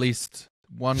at least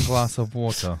 1 glass of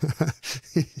water.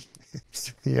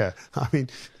 Yeah, I mean,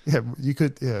 you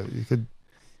could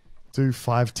do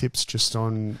 5 tips just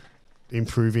on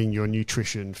improving your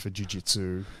nutrition for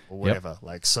jiu-jitsu or whatever.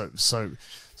 Like so.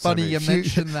 Funny you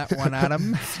mentioned that one,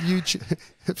 Adam. Future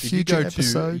if you go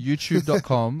episode. to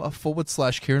youtube.com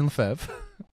 /Kieren Lefevre.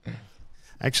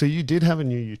 Actually, you did have a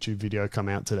new YouTube video come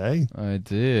out today. I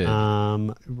did.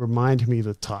 Remind me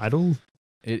the title.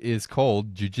 It is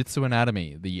called Jiu-Jitsu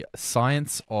Anatomy, the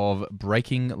science of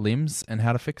breaking limbs and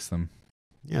how to fix them.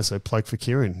 Yeah, so plug for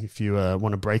Kieren. If you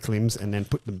want to break limbs and then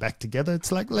put them back together,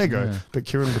 it's like Lego, but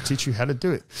Kieren will teach you how to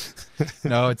do it.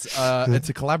 No, it's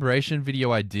a collaboration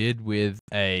video I did with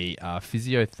a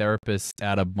physiotherapist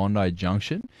out of Bondi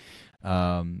Junction.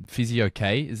 Physio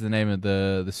K is the name of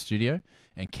the studio,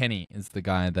 and Kenny is the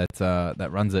guy that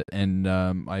runs it. And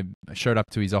I showed up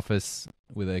to his office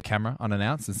with a camera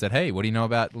unannounced and said, "Hey, what do you know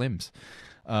about limbs?"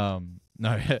 No,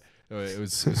 it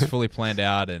was fully planned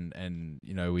out, and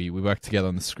we worked together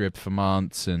on the script for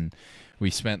months, and we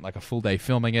spent like a full day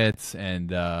filming it,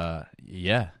 and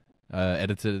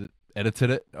edited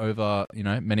it over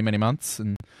many months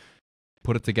and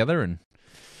put it together, and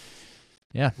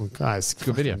well, guys,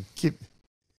 good video.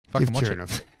 Fucking watch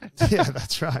it. Yeah,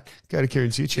 that's right. Go to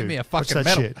Kieren's YouTube. Give me a fucking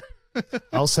medal. Shit.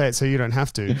 I'll say it so you don't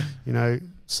have to.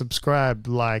 Subscribe,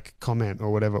 like, comment, or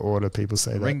whatever order people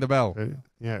say that. Ring the bell. And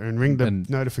ring the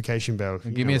notification bell.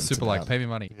 Give me a super like. Pay me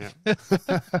money. Yeah.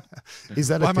 Is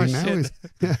that a thing now?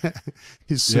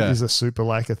 Is a super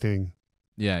like a thing?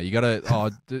 Yeah, you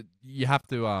gotta. You have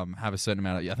to have a certain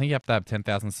amount of. I think you have to have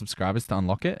 10,000 subscribers to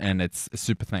unlock it, and it's a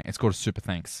super thank. It's called a super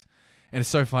thanks, and it's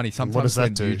so funny. Sometimes what does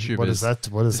that do? YouTubers, what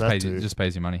does that do? It just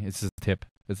pays you money. It's just a tip.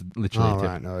 It's literally a tip.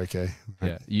 Right. No, okay.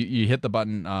 Yeah, you hit the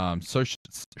button.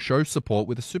 Show support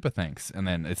with a super thanks, and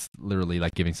then it's literally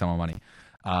like giving someone money.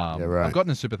 Right. I've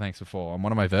gotten a super thanks before on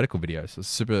one of my vertical videos. I was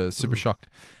super shocked.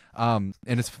 And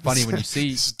it's funny when you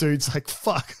see this dude's like,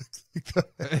 fuck.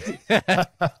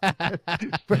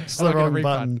 Press the wrong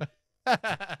button.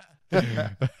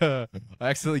 I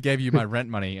accidentally gave you my rent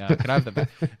money. Can I have that back?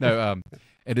 No,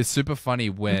 it is super funny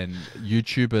when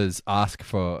YouTubers ask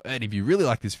for, and if you really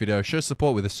like this video, show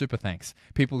support with a super thanks.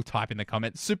 People type in the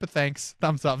comments, super thanks,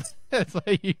 thumbs up. It's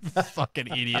like, you fucking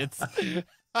idiots.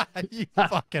 You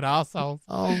fucking assholes.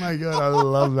 Oh my God, I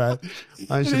love that.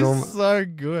 It is so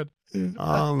good.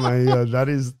 Oh my God, that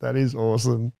is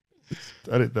awesome.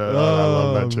 I love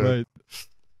that joke. Mate.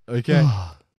 Okay.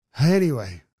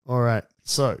 Anyway, all right.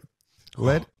 So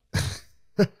let's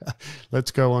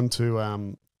go on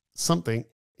to something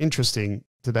interesting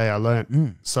today. I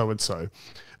learned so and so.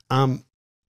 I'm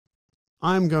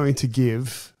going to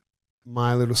give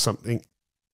my little something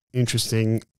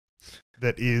interesting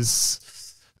that is,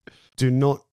 do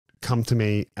not come to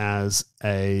me as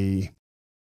a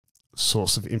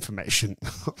source of information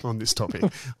on this topic.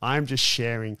 I'm just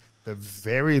sharing the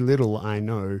very little I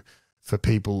know for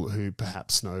people who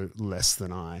perhaps know less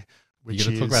than I. You're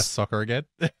going to talk about soccer again?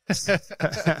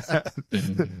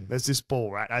 There's this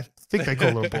ball, right? I think they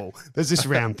call it a ball. There's this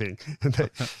round thing.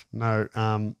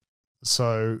 No.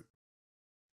 So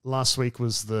last week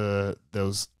there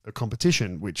was a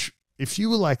competition, which if you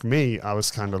were like me, I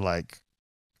was kind of like,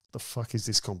 the fuck is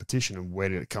this competition and where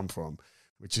did it come from?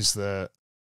 Which is the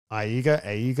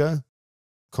AIGA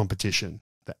competition,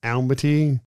 the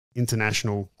Almaty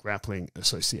International Grappling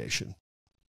Association.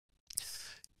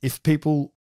 If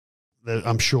people,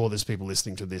 I'm sure there's people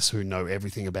listening to this who know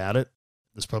everything about it.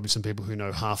 There's probably some people who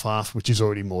know half, which is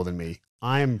already more than me.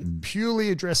 I am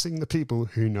purely addressing the people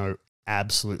who know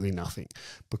absolutely nothing,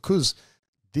 because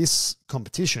this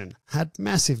competition had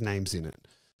massive names in it.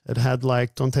 It had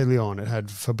like Dante Leon, it had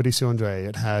Fabricio Andre,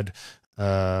 it had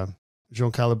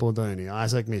Giancarlo Bordoni,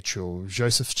 Isaac Mitchell,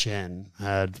 Joseph Chen,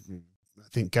 had, I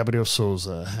think, Gabriel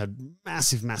Souza, had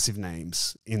massive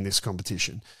names in this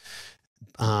competition.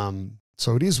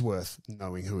 So it is worth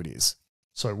knowing who it is.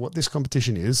 So what this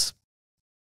competition is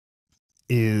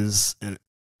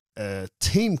a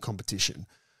team competition.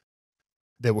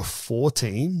 There were 4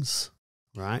 teams,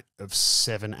 right, of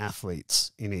 7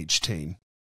 athletes in each team,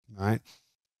 right?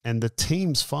 And the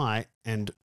teams fight, and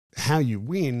how you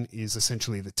win is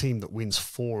essentially the team that wins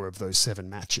 4 of those 7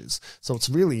 matches. So it's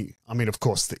really, I mean, of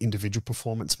course, the individual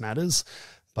performance matters,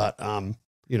 but,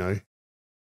 you know,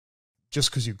 just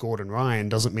because you're Gordon Ryan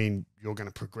doesn't mean you're going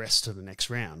to progress to the next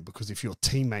round, because if your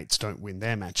teammates don't win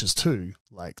their matches too,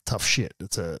 like, tough shit.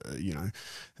 It's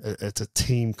it's a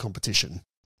team competition.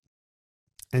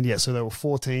 And yeah, so there were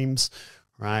 4 teams,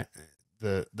 right,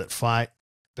 that fight,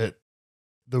 but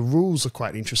the rules are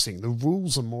quite interesting. The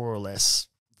rules are more or less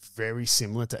very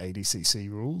similar to ADCC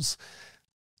rules,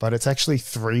 but it's actually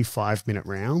 3 5-minute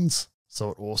rounds.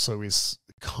 So it also is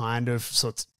kind of, so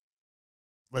it's,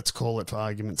 let's call it, for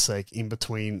argument's sake, in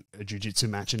between a jiu-jitsu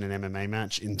match and an MMA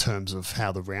match in terms of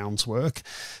how the rounds work.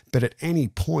 But at any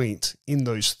point in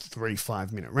those 3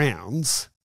 5-minute rounds,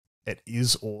 it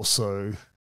is also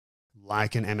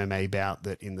like an MMA bout,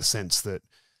 that in the sense that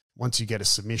once you get a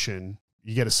submission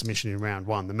in round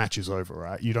 1, the match is over,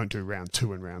 right? You don't do round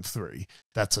 2 and round 3.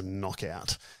 That's a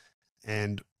knockout.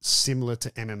 And similar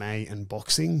to MMA and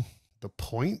boxing, the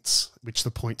points, which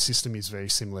the point system is very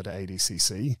similar to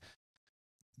ADCC,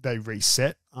 they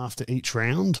reset after each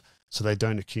round, so they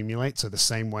don't accumulate. So the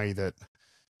same way that,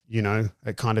 you know,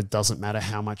 it kind of doesn't matter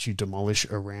how much you demolish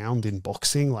a round in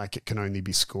boxing, like it can only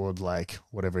be scored like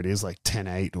whatever it is, like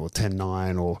 10-8 or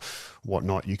 10-9 or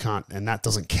whatnot. You can't, and that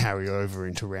doesn't carry over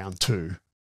into round 2.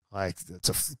 Like, it's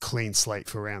a clean slate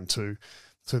for round 2.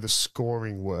 So the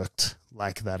scoring worked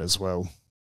like that as well.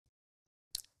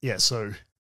 Yeah, so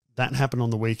that happened on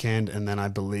the weekend, and then I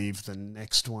believe the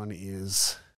next one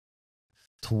is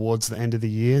towards the end of the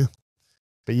year.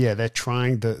 But yeah, they're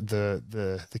trying,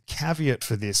 the caveat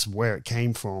for this, where it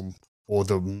came from, or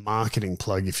the marketing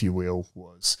plug, if you will,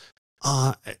 was,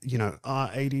 are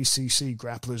ADCC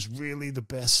grapplers really the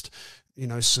best,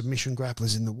 submission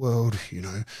grapplers in the world?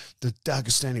 The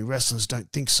Dagestani wrestlers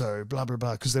don't think so, blah, blah,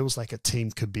 blah. Because there was like a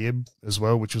Team Khabib as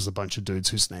well, which was a bunch of dudes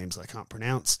whose names I can't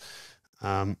pronounce.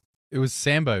 It was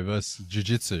Sambo versus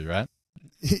Jiu-Jitsu, right?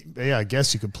 Yeah, I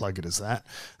guess you could plug it as that.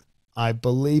 I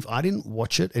believe, I didn't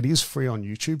watch it. It is free on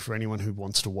YouTube for anyone who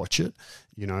wants to watch it.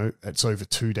 It's over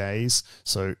 2 days.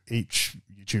 So each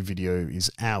YouTube video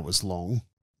is hours long.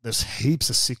 There's heaps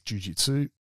of sick jiu-jitsu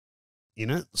in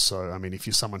it. So, I mean, if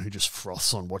you're someone who just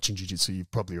froths on watching jiu-jitsu,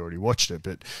 you've probably already watched it.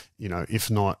 But, if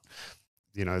not,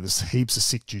 there's heaps of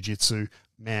sick jiu-jitsu.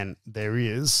 Man, there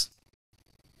is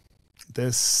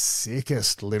the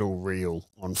sickest little reel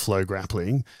on Flow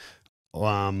Grappling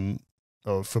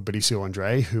of Fabricio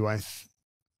Andre, who I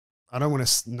don't want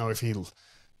to know if he,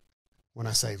 when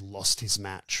I say lost his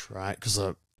match, right? Because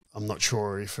I'm not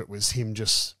sure if it was him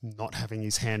just not having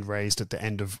his hand raised at the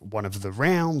end of one of the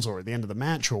rounds or at the end of the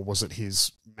match, or was it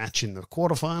his match in the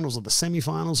quarterfinals or the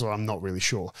semifinals, or I'm not really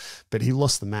sure. But he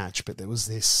lost the match, but there was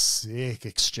this sick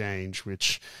exchange,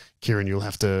 which,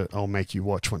 Kieren, I'll make you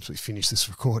watch once we finish this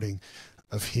recording,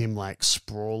 of him like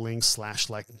sprawling /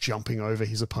 like jumping over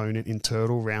his opponent in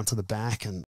turtle round to the back.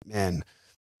 And man,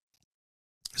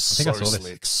 so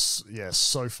slick. Yeah,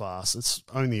 so fast. It's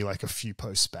only like a few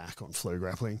posts back on Flow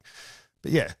Grappling.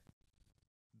 But yeah,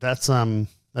 that's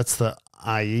the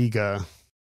AIGA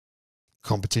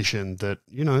competition that,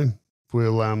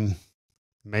 will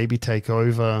maybe take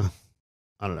over.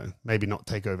 I don't know, maybe not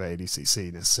take over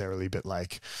ADCC necessarily, but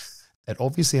like it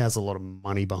obviously has a lot of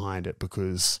money behind it,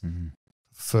 because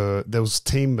there was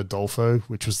Team Modolfo,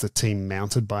 which was the team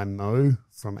mounted by Mo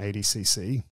from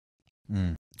ADCC.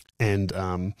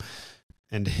 And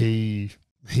he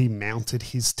mounted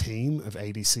his team of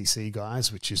ADCC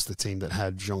guys, which is the team that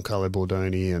had Giancarlo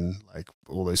Bordoni and like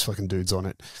all those fucking dudes on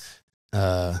it.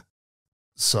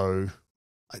 So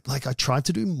I tried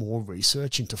to do more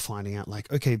research into finding out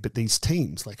like, okay, but these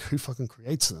teams, like who fucking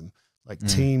creates them? Like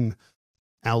Team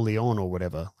Al Leon or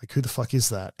whatever, like who the fuck is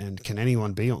that? And can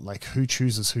anyone be on, like who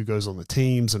chooses who goes on the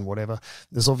teams and whatever?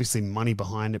 There's obviously money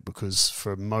behind it, because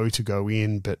for Mo to go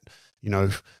in, but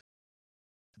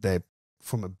they're,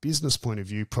 from a business point of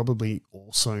view, probably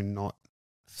also not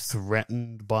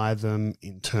threatened by them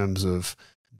in terms of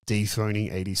dethroning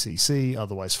ADCC.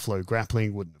 Otherwise, Flow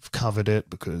Grappling wouldn't have covered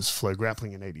it, because Flow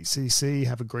Grappling and ADCC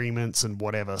have agreements and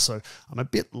whatever. So I'm a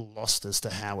bit lost as to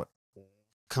how it all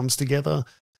comes together.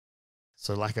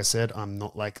 So like I said, I'm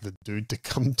not like the dude to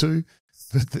come to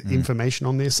for the information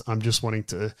on this. I'm just wanting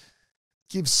to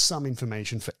give some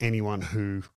information for anyone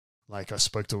who, like I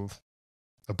spoke to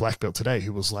a black belt today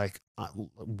who was like,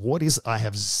 I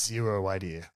have zero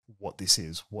idea what this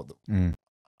is. What the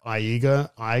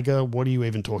AIGA, what are you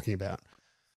even talking about?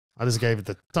 I just gave it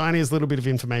the tiniest little bit of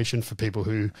information for people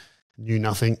who knew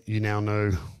nothing. You now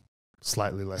know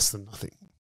slightly less than nothing.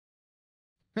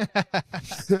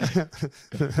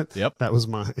 Yep. That was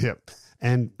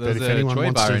And there's but if anyone Choi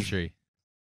wants bar to, entry,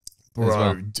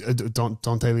 bro,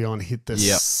 Dante Leon hit the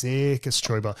sickest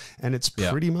Choi bar, and it's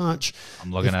pretty much.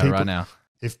 I'm looking at it right now.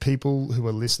 If people who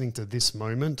are listening to this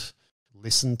moment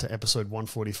listen to episode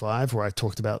 145 where I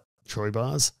talked about Choi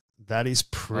bars, that is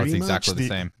pretty much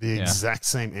the exact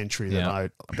same entry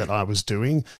that I was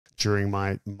doing during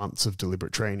my months of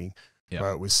deliberate training.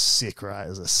 Yeah, it was sick, right? It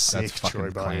was a sick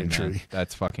Choi bar entry. Man.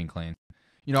 That's fucking clean.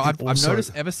 I've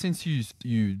noticed ever since we've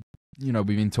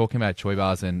been talking about Choi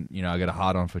bars, and I get a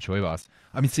hard on for Choi bars.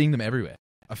 I've been seeing them everywhere.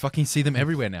 I fucking see them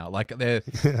everywhere now. Like they're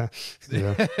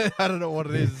I don't know what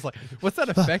it is. It's like, what's that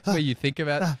effect where you think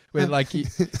about where like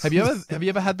have you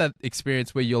ever had that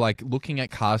experience where you're like looking at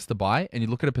cars to buy, and you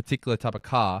look at a particular type of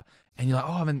car and you're like,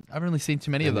 oh, I haven't really seen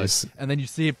too many of those, and then you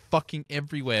see it fucking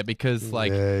everywhere because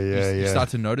like you start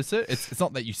to notice it. It's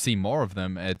not that you see more of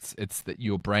them. It's that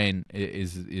your brain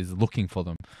is looking for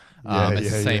them.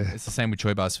 It's the same with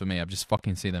Choi bars for me. I just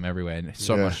fucking see them everywhere, and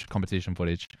so much competition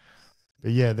footage.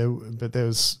 But yeah, there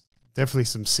was definitely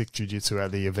some sick jiu-jitsu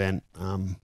at the event.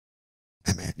 And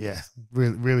man,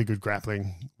 really, really good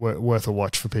grappling. Worth a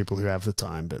watch for people who have the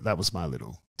time. But that was my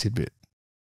little tidbit.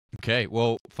 Okay,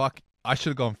 well, fuck. I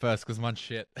should have gone first because mine's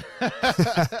shit.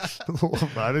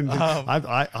 I didn't.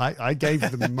 I gave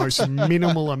the most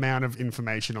minimal amount of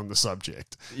information on the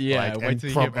subject. Yeah, wait till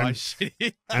you hear my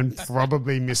shit. And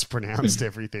probably mispronounced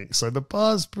everything. So the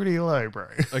bar's pretty low, bro.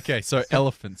 Okay, so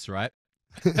elephants, right?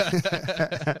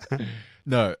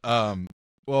 No.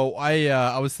 Well,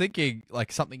 I was thinking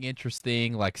like something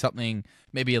interesting, like something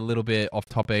maybe a little bit off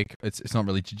topic. It's not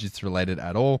really jiu-jitsu related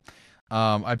at all.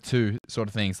 I have two sort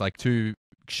of things, like two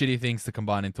shitty things to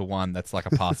combine into one that's like a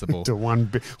passable. To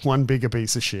one bigger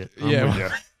piece of shit.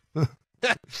 Yeah.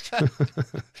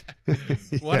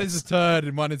 One is a turd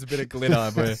and one is a bit of glitter,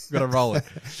 but we've got to roll it.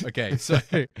 Okay, so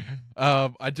fuck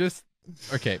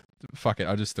it,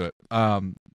 I'll just do it.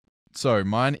 So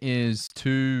mine is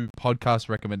two podcast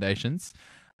recommendations.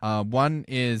 One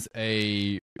is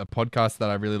a podcast that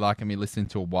I really like and been listening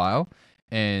to a while.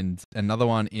 And another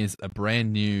one is a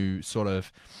brand new sort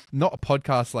of, not a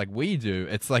podcast like we do.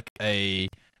 It's like a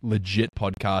legit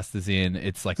podcast, as in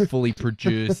it's like fully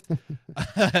produced.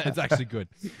 It's actually good.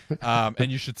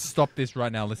 And you should stop this right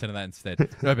now and listen to that instead.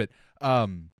 No, but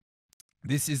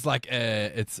this is like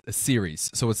it's a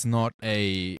series. So it's not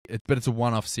but it's a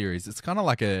one-off series. It's kind of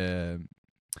like an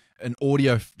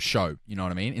audio show, you know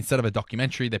what I mean? Instead of a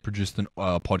documentary, they produced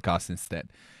a podcast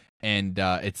instead. And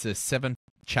it's a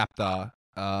 7-chapter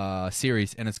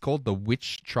series, and it's called The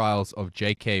Witch Trials of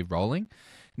J.K. Rowling.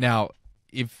 Now,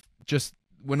 if just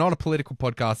we're not a political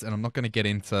podcast, and I'm not going to get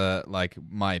into like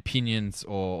my opinions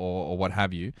or what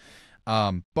have you,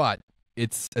 but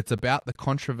it's about the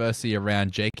controversy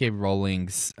around J.K.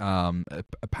 Rowling's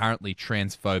apparently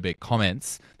transphobic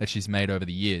comments that she's made over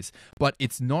the years. But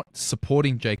it's not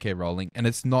supporting J.K. Rowling, and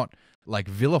it's not like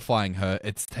vilifying her.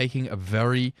 It's taking a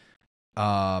very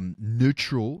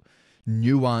neutral,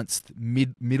 nuanced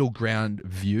middle ground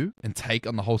view and take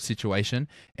on the whole situation.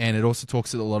 And it also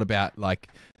talks a lot about like,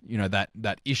 you know,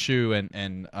 that issue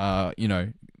and you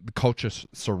know, the culture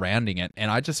surrounding it. And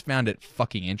I just found it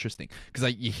fucking interesting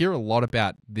because you hear a lot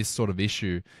about this sort of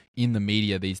issue in the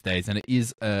media these days, and it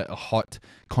is a hot,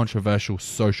 controversial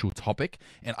social topic.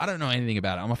 And I don't know anything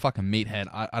about it. I'm a fucking meathead.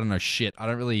 I don't know shit. I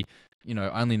don't really, you know,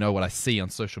 I only know what I see on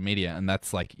social media, and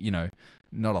that's like, you know,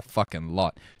 not a fucking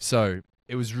lot. So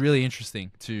it was really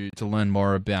interesting to learn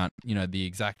more about, you know, the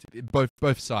exact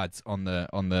both sides on the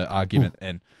argument.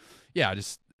 And yeah,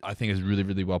 I think it's really,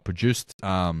 really well produced.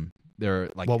 There are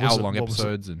like hour-long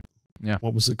episodes, and yeah.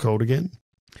 What was it called again?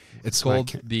 It's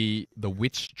called the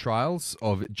Witch Trials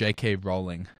of J.K.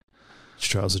 Rowling. Witch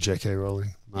Trials of J.K.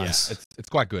 Rowling. Nice. Yeah, it's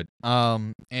quite good.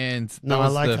 And no, I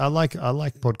like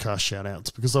podcast shout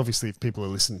outs because obviously if people are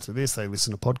listening to this, they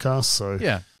listen to podcasts. So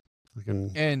yeah, we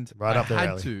can and right up their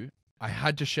alley. I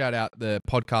had to shout out the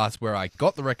podcast where I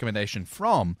got the recommendation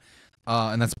from,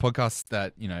 and that's a podcast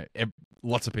that, you know,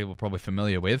 lots of people are probably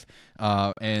familiar with,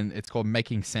 and it's called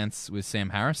Making Sense with Sam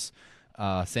Harris.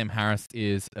 Sam Harris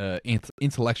is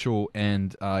intellectual,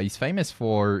 and he's famous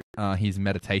for his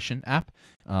meditation app.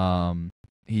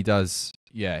 He's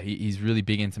really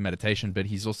big into meditation, but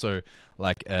he's also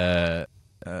like a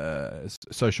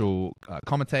social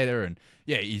commentator, and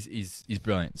yeah, he's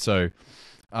brilliant. So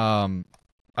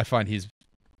I find he's,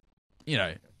 you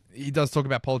know, he does talk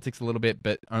about politics a little bit,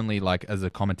 but only like as a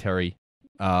commentary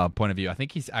point of view. I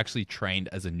think he's actually trained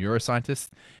as a neuroscientist,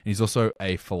 and he's also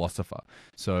a philosopher.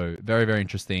 So very, very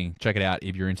interesting. Check it out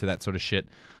if you're into that sort of shit.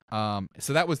 So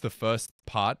that was the first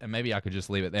part, and maybe I could just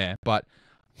leave it there, but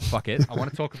fuck it. I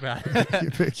want to talk about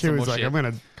Kieren's like, I'm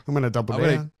gonna double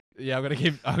down. Yeah, I'm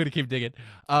gonna keep digging.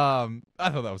 I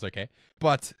thought that was okay,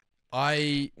 but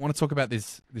I want to talk about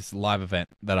this live event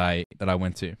that I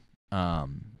went to.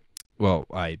 Well,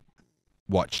 I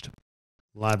watched.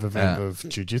 Live event of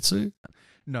Jiu-Jitsu?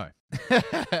 No.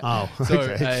 Oh, so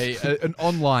okay. An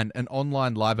online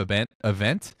live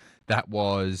event that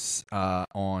was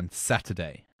on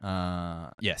Saturday.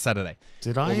 Saturday.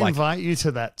 Did I invite you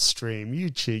to that stream,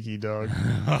 you cheeky dog?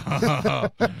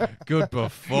 Good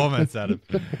performance, Adam.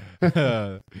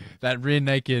 That rear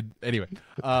naked. Anyway.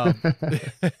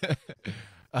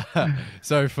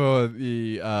 So for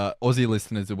the Aussie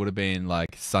listeners, it would have been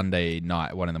like Sunday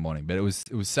night, 1 a.m, but it was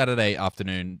Saturday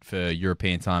afternoon for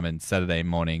European time and Saturday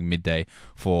morning, midday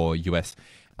for US.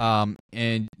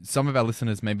 And some of our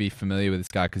listeners may be familiar with this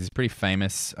guy because he's pretty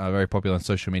famous, very popular on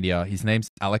social media. His name's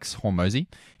Alex Hormozi.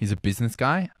 He's a business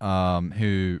guy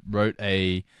who wrote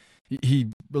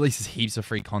he releases heaps of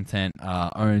free content,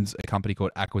 owns a company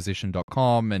called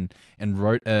acquisition.com, and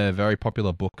wrote a very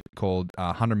popular book called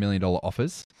 $100 Million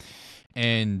Offers.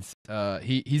 And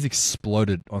he's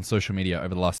exploded on social media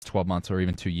over the last 12 months or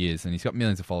even 2 years, and he's got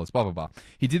millions of followers, blah, blah, blah.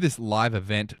 He did this live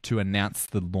event to announce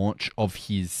the launch of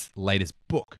his latest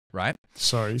book, right?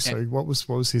 Sorry, what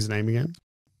was his name again?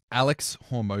 Alex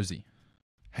Hormozi.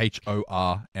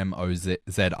 Hormozi.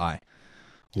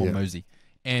 Hormozi. Yeah.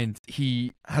 And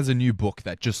he has a new book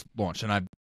that just launched, and I,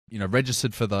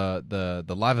 registered for the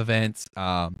live event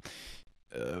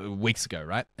weeks ago,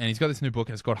 right? And he's got this new book,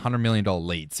 and it's called $100 Million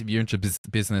Leads. If you're into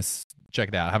business, check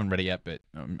it out. I haven't read it yet, but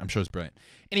I'm sure it's brilliant.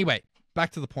 Anyway, back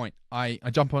to the point. I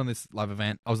jump on this live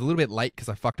event. I was a little bit late because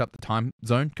I fucked up the time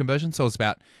zone conversion, so I was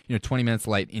about 20 minutes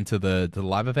late into the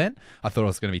live event. I thought I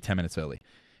was going to be 10 minutes early.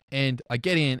 And I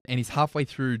get in, and he's halfway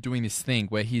through doing this thing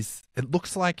where it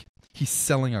looks like he's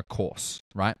selling a course,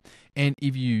 right? And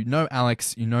if you know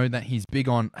Alex, you know that he's big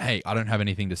on, hey, I don't have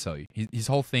anything to sell you. His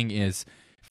whole thing is,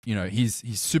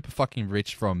 he's super fucking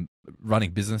rich from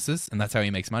running businesses, and that's how he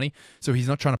makes money. So he's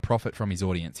not trying to profit from his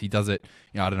audience. He does it,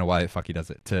 I don't know why the fuck he does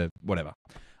it, to whatever.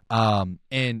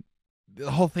 And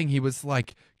the whole thing he was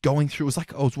like going through, it was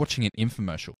like I was watching an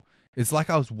infomercial. It's like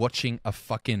I was watching a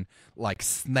fucking like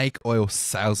snake oil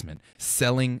salesman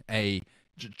selling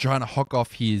trying to hock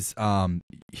off his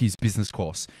business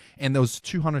course. And there was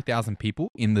 200,000 people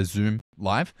in the Zoom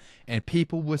live, and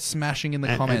people were smashing in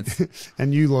the comments.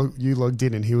 And you logged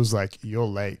in, and he was like, "You're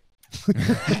late."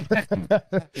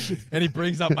 And he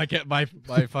brings up my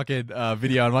fucking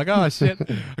video. I'm like, oh shit!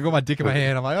 I got my dick in my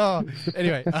hand. I'm like, oh.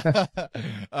 Anyway,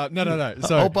 no.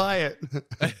 So I'll buy it.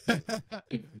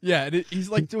 Yeah, and he's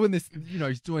like doing this.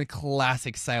 He's doing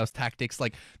classic sales tactics.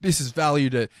 Like, this is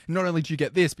valued at, not only do you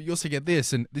get this, but you also get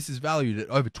this, and this is valued at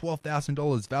over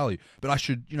 $12,000 value. But I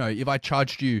should, if I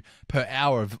charged you per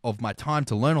hour of my time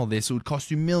to learn all this, it would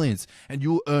cost you millions, and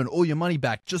you'll earn all your money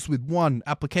back just with one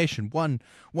application, one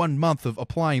month of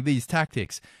applying these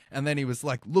tactics. And then he was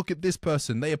like, look at this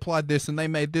person, they applied this and they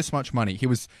made this much money. I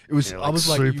was like,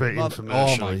 super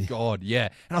oh my God, yeah.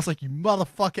 And I was like, you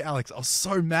motherfucker, Alex. I was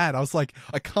so mad. I was like,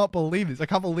 I can't believe this. I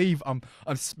can't believe I'm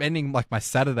spending like my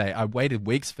Saturday. I waited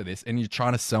weeks for this, and you're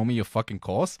trying to sell me your fucking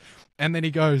course. And then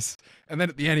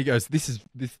at the end he goes, this is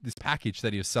this package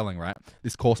that he was selling, right?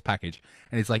 This course package.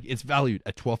 And he's like, it's valued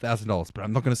at $12,000, but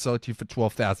I'm not going to sell it to you for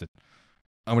 $12,000.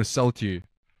 I'm going to sell it to you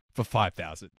for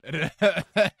 $5,000.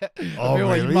 Oh,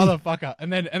 really? Like, you motherfucker.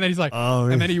 And then he's like, oh,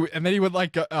 really? and then he would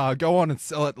like go on and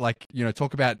sell it, like,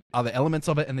 talk about other elements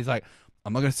of it. And he's like,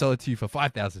 I'm not going to sell it to you for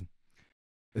 $5,000.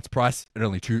 It's priced at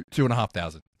only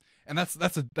 $2,500. And that's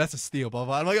a steal, blah,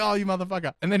 blah. I'm like, oh, you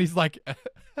motherfucker. And then he's like,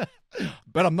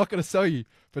 but I'm not going to sell you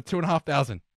for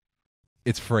 $2,500.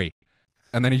 It's free.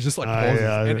 And then he just like pauses,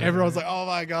 and everyone's like, "Oh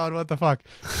my God, what the fuck?"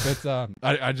 But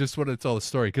I just wanted to tell the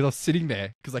story because I was sitting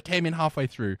there because I came in halfway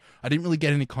through. I didn't really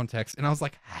get any context, and I was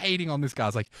like hating on this guy. I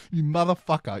was like, "You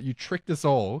motherfucker! You tricked us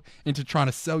all into trying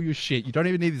to sell your shit. You don't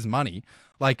even need this money.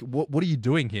 Like, what are you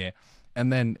doing here?"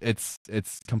 And then it's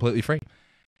completely free.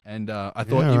 And I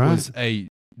thought it was a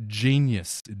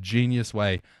genius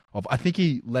way of. I think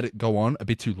he let it go on a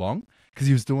bit too long because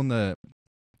he was doing the.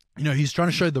 He's trying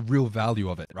to show the real value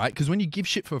of it, right? Because when you give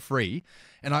shit for free,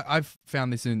 and I've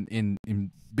found this in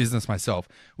business myself,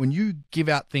 when you give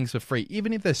out things for free,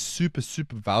 even if they're super,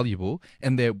 super valuable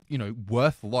and they're,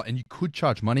 worth a lot and you could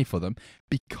charge money for them,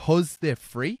 because they're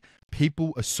free,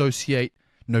 people associate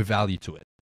no value to it,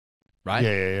 right?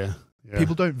 Yeah.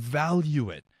 People don't value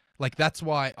it. Like, that's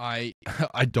why I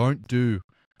don't do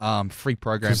free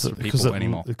programs for people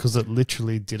anymore. Because it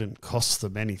literally didn't cost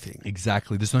them anything.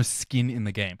 Exactly. There's no skin in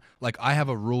the game. Like, I have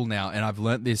a rule now, and I've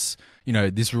learnt this,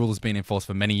 this rule has been enforced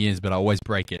for many years, but I always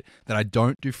break it, that I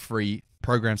don't do free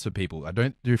programs for people. I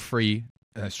don't do free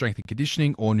strength and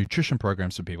conditioning or nutrition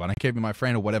programs for people. And I keep with my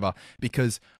friend or whatever,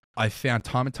 because I found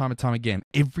time and time again,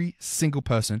 every single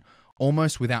person,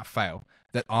 almost without fail,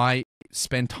 that I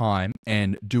spend time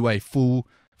and do a full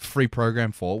free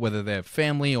program for, whether they're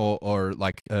family or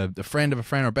like a friend of a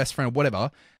friend or a best friend or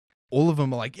whatever, all of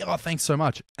them are like, "Oh, thanks so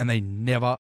much," and they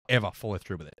never ever follow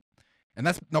through with it. And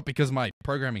that's not because my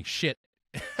programming shit.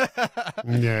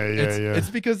 It's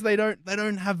because they don't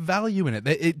have value in it.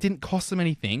 It didn't cost them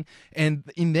anything, and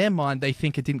in their mind they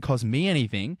think it didn't cost me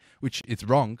anything, which it's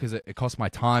wrong, because it cost my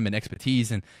time and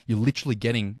expertise, and you're literally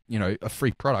getting a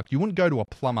free product. You wouldn't go to a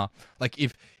plumber, like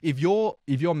if your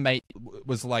mate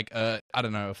was like I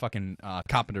don't know, a fucking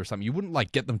carpenter or something, you wouldn't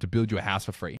like get them to build you a house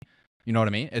for free. You know what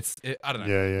I mean? I don't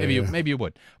know. Maybe you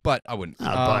would, but I wouldn't.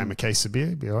 I'll buy him a case of beer,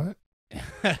 it'd be all right.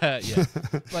 Yeah,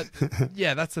 but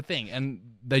yeah, that's the thing, and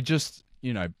they just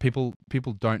people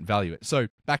don't value it. So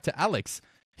back to Alex,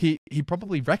 he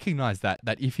probably recognized that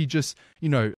if he just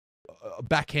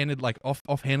backhanded, like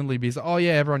offhandedly, be like, "Oh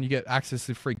yeah, everyone, you get access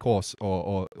to free course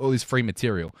or all this free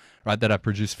material, right, that I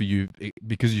produced for you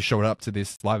because you showed up to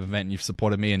this live event and you've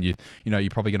supported me, and you're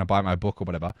probably gonna buy my book or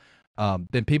whatever,"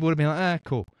 then people would have been like,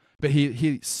 cool. But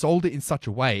he sold it in such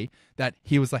a way that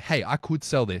he was like, "Hey, I could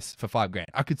sell this for $5,000.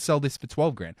 I could sell this for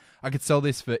 $12,000. I could sell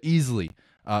this for easily,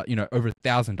 over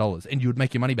 $1,000, and you would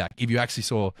make your money back if you actually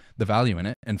saw the value in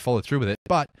it and followed through with it.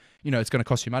 But it's going to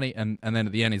cost you money." And then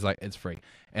at the end, he's like, "It's free."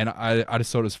 And I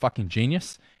just thought it was fucking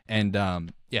genius. And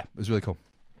it was really cool.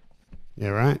 Yeah,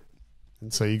 right.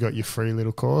 And so you got your free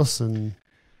little course and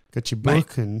got your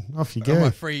book, and off you go. My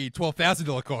free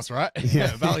 $12,000 course, right?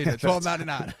 Yeah, valued at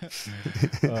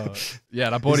 $12.99. Yeah,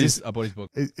 and I bought his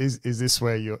book. Is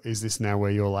this now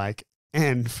where you're like,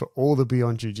 and for all the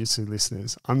Beyond Jiu-Jitsu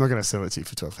listeners, I'm not going to sell it to you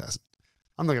for $12,000.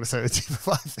 I'm not going to sell it to you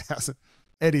for $5,000.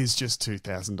 It is just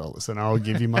 $2,000, and I'll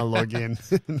give you my login.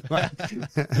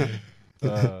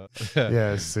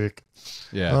 Yeah, sick.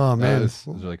 Yeah. Oh man, it was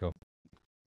really cool.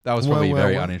 That was probably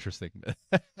very uninteresting.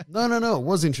 No, it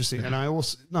was interesting, and it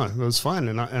was fine,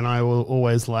 and I will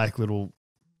always like little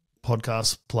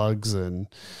podcast plugs, and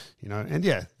and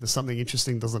yeah, there's something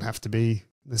interesting, doesn't have to be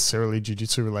necessarily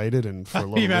jiu-jitsu related, and for a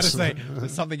lot you of about to say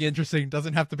there's something interesting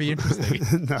doesn't have to be interesting.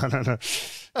 No,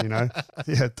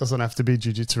 yeah, it doesn't have to be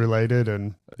jiu-jitsu related,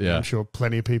 and I'm sure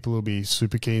plenty of people will be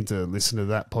super keen to listen to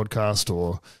that podcast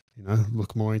or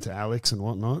look more into Alex and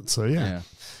whatnot. So yeah.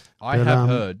 I have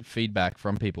heard feedback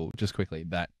from people, just quickly,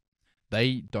 that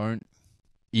they don't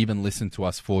even listen to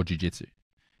us for jiu-jitsu.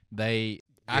 They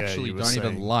actually don't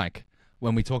even like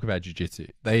when we talk about jiu-jitsu.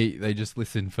 They just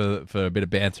listen for a bit of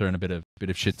banter and a bit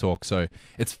of shit talk. So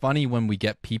it's funny when we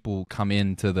get people come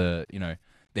into the,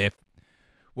 their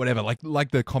whatever,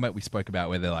 like the comment we spoke about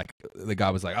where they're like, the guy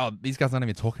was like, oh, these guys aren't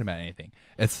even talking about anything.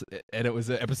 And it was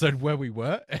an episode where we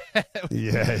were.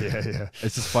 Yeah.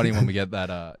 It's just funny when we get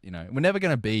that, we're never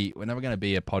going to be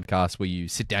a podcast where you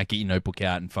sit down, get your notebook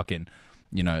out and fucking,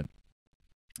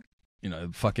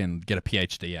 fucking get a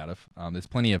PhD out of. There's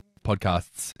plenty of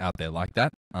podcasts out there like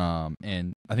that.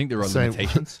 And I think there are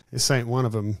limitations. This ain't one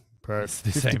of them, bro.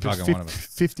 This ain't fucking one of them.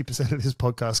 50% of this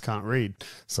podcast can't read.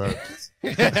 So...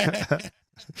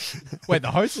 Wait, the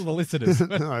hosts or the listeners?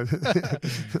 No.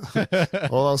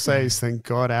 All I'll say is thank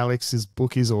God Alex's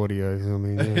book is audio. I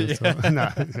mean, I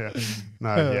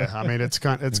mean, it's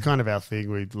kind of our thing.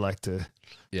 We'd like to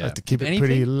keep it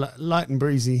pretty light and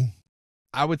breezy.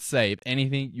 I would say, if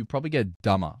anything, you probably get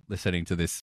dumber listening to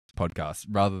this podcast.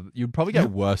 You'd probably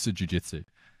get worse at jiu-jitsu.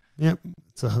 Yep,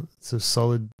 it's a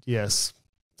solid yes.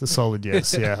 It's a solid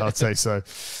yes. Yeah, I'd say so.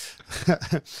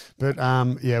 But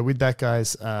with that,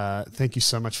 guys, thank you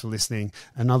so much for listening.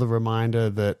 Another reminder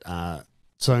that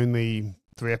it's only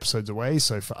 3 episodes away.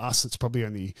 So for us, it's probably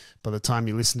only, by the time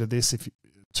you listen to this,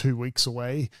 2 weeks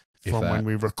away from when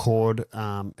we record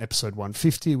episode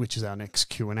 150, which is our next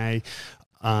Q&A.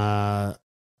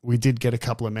 We did get a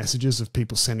couple of messages of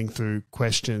people sending through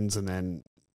questions, and then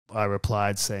I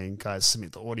replied saying, guys,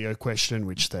 submit the audio question,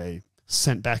 which they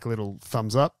sent back a little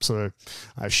thumbs up, so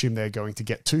I assume they're going to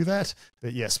get to that.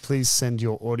 But yes, please send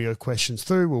your audio questions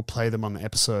through. We'll play them on the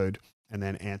episode and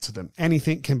then answer them.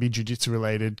 Anything can be jiu-jitsu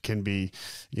related, can be,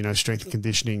 strength and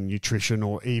conditioning, nutrition,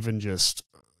 or even just,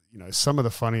 some of the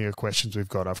funnier questions we've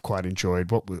got I've quite enjoyed.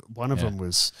 One of them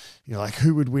was, like,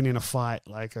 who would win in a fight,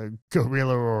 like a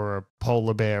gorilla or a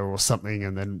polar bear or something?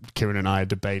 And then Kieren and I are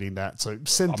debating that. So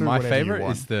send through whatever you want. My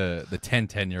favorite is the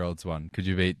 10-10-year-olds one. Could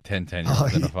you beat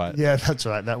 10-10-year-olds in a fight? Yeah, that's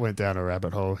right. That went down a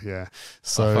rabbit hole. Yeah.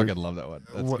 So I fucking love that one.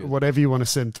 Whatever you want to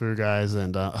send through, guys,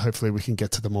 and hopefully we can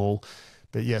get to them all.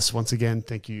 But yes, once again,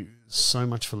 thank you so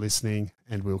much for listening,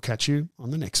 and we'll catch you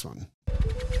on the next one.